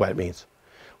idea what it means.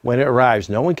 When it arrives,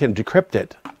 no one can decrypt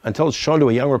it until it's shown to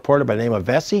a young reporter by the name of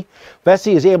Vesey.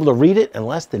 Vesey is able to read it in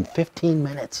less than 15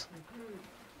 minutes.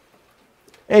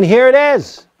 And here it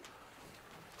is.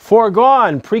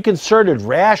 Foregone, preconcerted,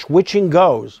 rash, witching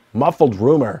goes, muffled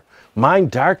rumor, mind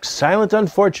dark, silent,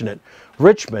 unfortunate,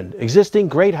 Richmond, existing,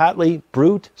 great, hotly,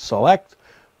 brute, select,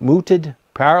 mooted,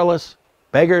 perilous,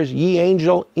 beggars, ye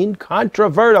angel,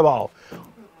 incontrovertible.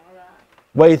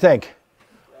 What do you think?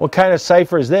 What kind of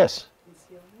cipher is this?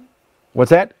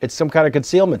 What's that? It's some kind of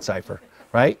concealment cipher,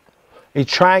 right?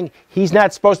 He's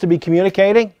not supposed to be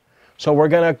communicating, so you're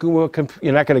not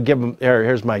going to give him,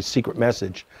 here's my secret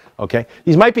message, okay?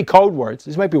 These might be code words.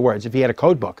 These might be words if he had a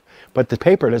code book, but the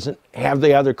paper doesn't have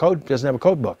the other code, doesn't have a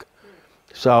code book.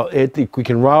 So we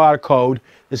can run out a code.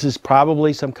 This is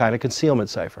probably some kind of concealment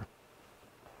cipher.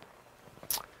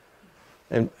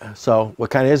 And so what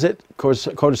kind is it?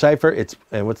 Code cipher.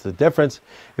 And what's the difference?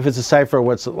 If it's a cipher,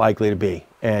 what's it likely to be?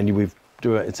 And it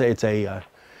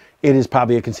is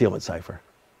probably a concealment cipher.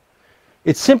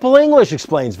 It's simple English,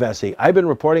 explains Vesey. I've been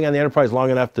reporting on the Enterprise long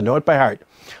enough to know it by heart.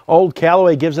 Old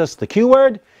Calloway gives us the Q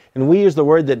word, and we use the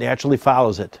word that naturally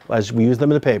follows it, as we use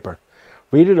them in the paper.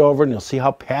 Read it over, and you'll see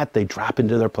how pat they drop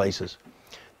into their places.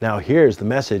 Now here's the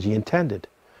message he intended.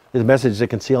 The message is a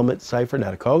concealment cipher,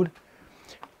 not a code.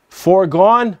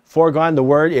 Foregone, the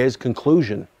word is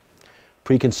conclusion.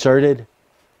 Preconcerted,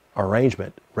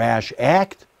 arrangement. Rash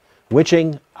act,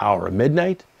 witching, hour of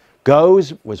midnight.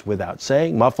 Goes was without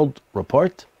saying, muffled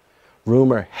report.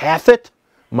 Rumor hath it,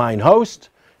 mine host.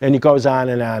 And it goes on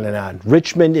and on and on.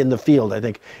 Richmond in the field, I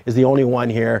think, is the only one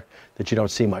here that you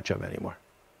don't see much of anymore.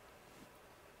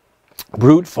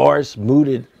 Brute force,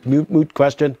 moot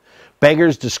question,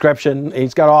 beggar's description.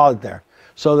 He's got all it there.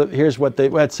 So here's what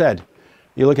it said.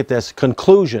 You look at this.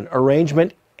 Conclusion,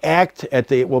 arrangement, act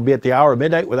will be at the hour of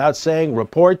midnight without saying,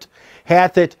 report,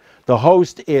 hath it. The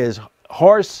host is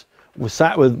horse with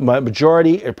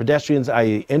majority of pedestrians,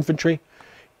 i.e. infantry.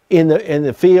 In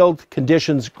the field,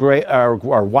 conditions are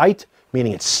white,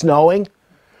 meaning it's snowing.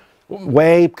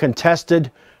 Way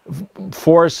contested,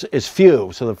 force is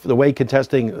few. So the way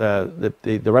contesting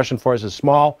the Russian force is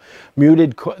small.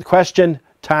 Muted question,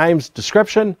 times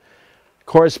description.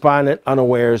 Correspondent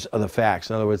unawares of the facts.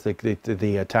 In other words,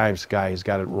 the Times guy has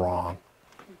got it wrong.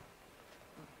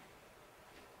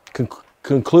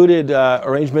 Concluded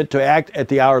arrangement to act at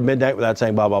the hour of midnight without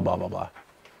saying blah, blah, blah, blah, blah.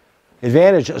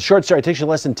 Advantage, a short story. It takes you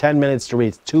less than 10 minutes to read.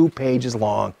 It's 2 pages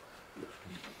long.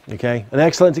 Okay? An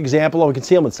excellent example of a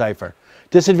concealment cipher.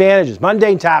 Disadvantages,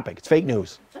 mundane topic. It's fake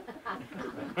news.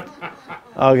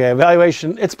 Okay,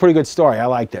 evaluation. It's a pretty good story. I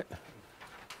liked it.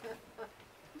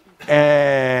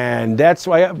 And that's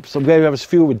why I'm glad we have a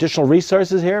few additional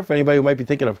resources here for anybody who might be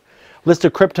thinking of list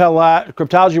of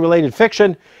cryptology-related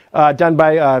fiction done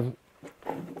by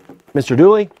Mr.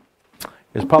 Dooley.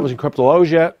 It's published in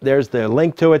Cryptologia. There's the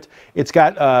link to it. It's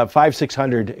got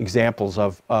 500-600 examples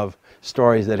of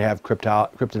stories that have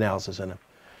cryptanalysis in them.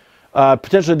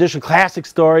 Potential edition classic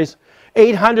stories.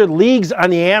 800 Leagues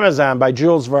on the Amazon by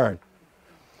Jules Verne.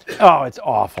 Oh, it's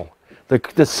awful.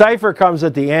 The cipher comes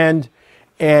at the end.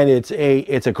 And it's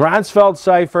a Gronsfeld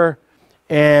cipher,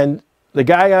 and the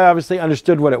guy obviously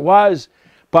understood what it was,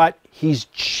 but he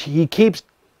keeps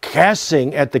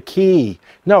guessing at the key.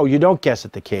 No, you don't guess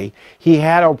at the key. He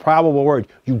had a probable word.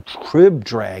 You crib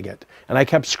drag it. And I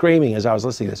kept screaming as I was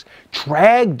listening to this.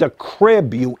 Drag the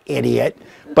crib, you idiot.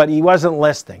 But he wasn't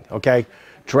listening, okay?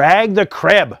 Drag the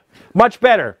crib. Much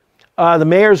better. The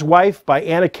Mayor's Wife by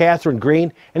Anna Catherine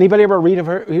Green. Anybody ever read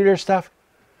her stuff?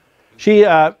 She, in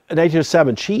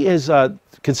 1907, she is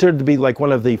considered to be like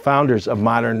one of the founders of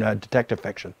modern detective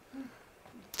fiction.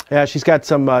 Yeah, she's got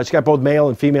both male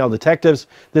and female detectives.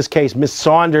 In this case, Miss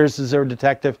Saunders is her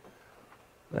detective.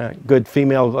 Good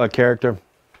female character.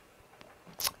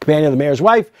 Companion of the Mayor's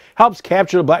Wife helps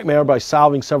capture the blackmailer by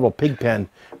solving several Pigpen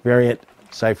variant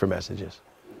cipher messages.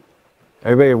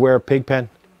 Everybody aware of Pigpen?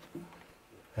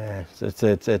 It's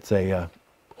a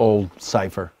old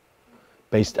cipher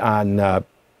based on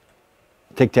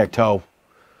tic-tac-toe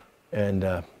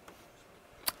and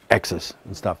X's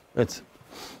and stuff. It's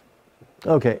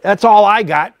okay. That's all I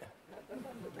got.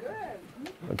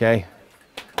 Okay.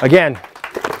 Again,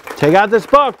 take out this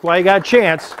book while you got a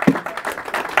chance.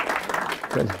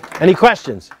 Good. Any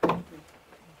questions?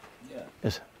 Yeah.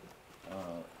 Yes.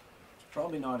 It's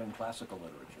probably not in classical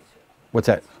literature. What's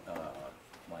that?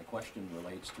 My question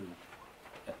relates to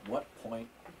at what point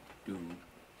do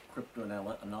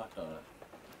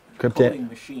coding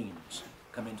machines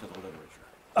come into the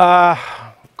literature?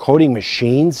 Coding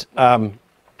machines.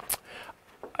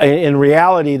 In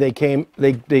reality, they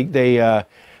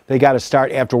got to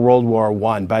start after World War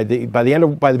I. By the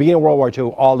beginning of World War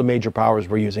II, all the major powers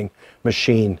were using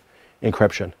machine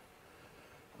encryption.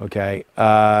 Okay,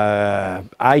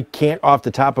 I can't off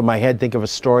the top of my head think of a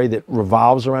story that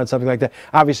revolves around something like that.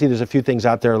 Obviously, there's a few things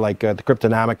out there like the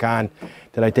Cryptanalysis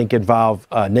that I think involve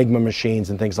Enigma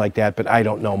machines and things like that, but I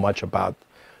don't know much about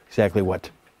exactly what.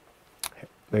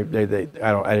 I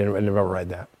never read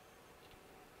that.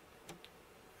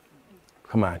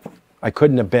 Come on, I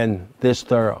couldn't have been this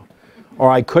thorough,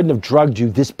 or I couldn't have drugged you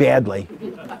this badly.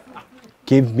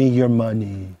 Give me your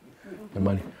money. Your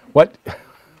money. What?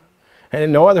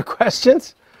 And no other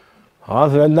questions?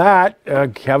 Other than that,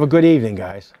 have a good evening,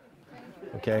 guys.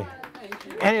 Okay.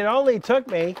 And it only took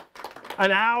me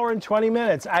an hour and 20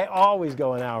 minutes. I always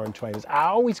go an hour and 20 minutes. I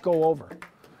always go over.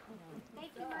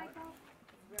 Thank you, Michael.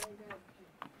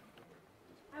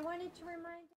 I wanted to remind